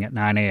morning at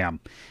 9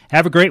 a.m.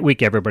 Have a great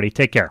week, everybody.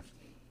 Take care.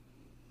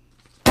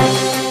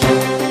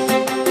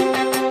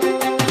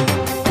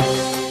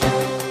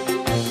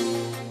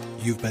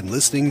 You've been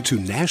listening to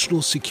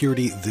National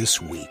Security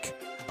This Week,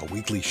 a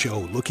weekly show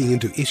looking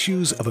into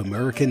issues of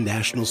American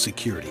national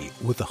security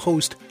with the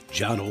host,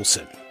 John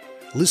Olson.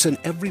 Listen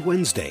every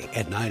Wednesday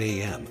at 9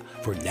 a.m.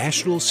 for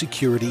National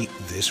Security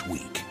This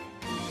Week.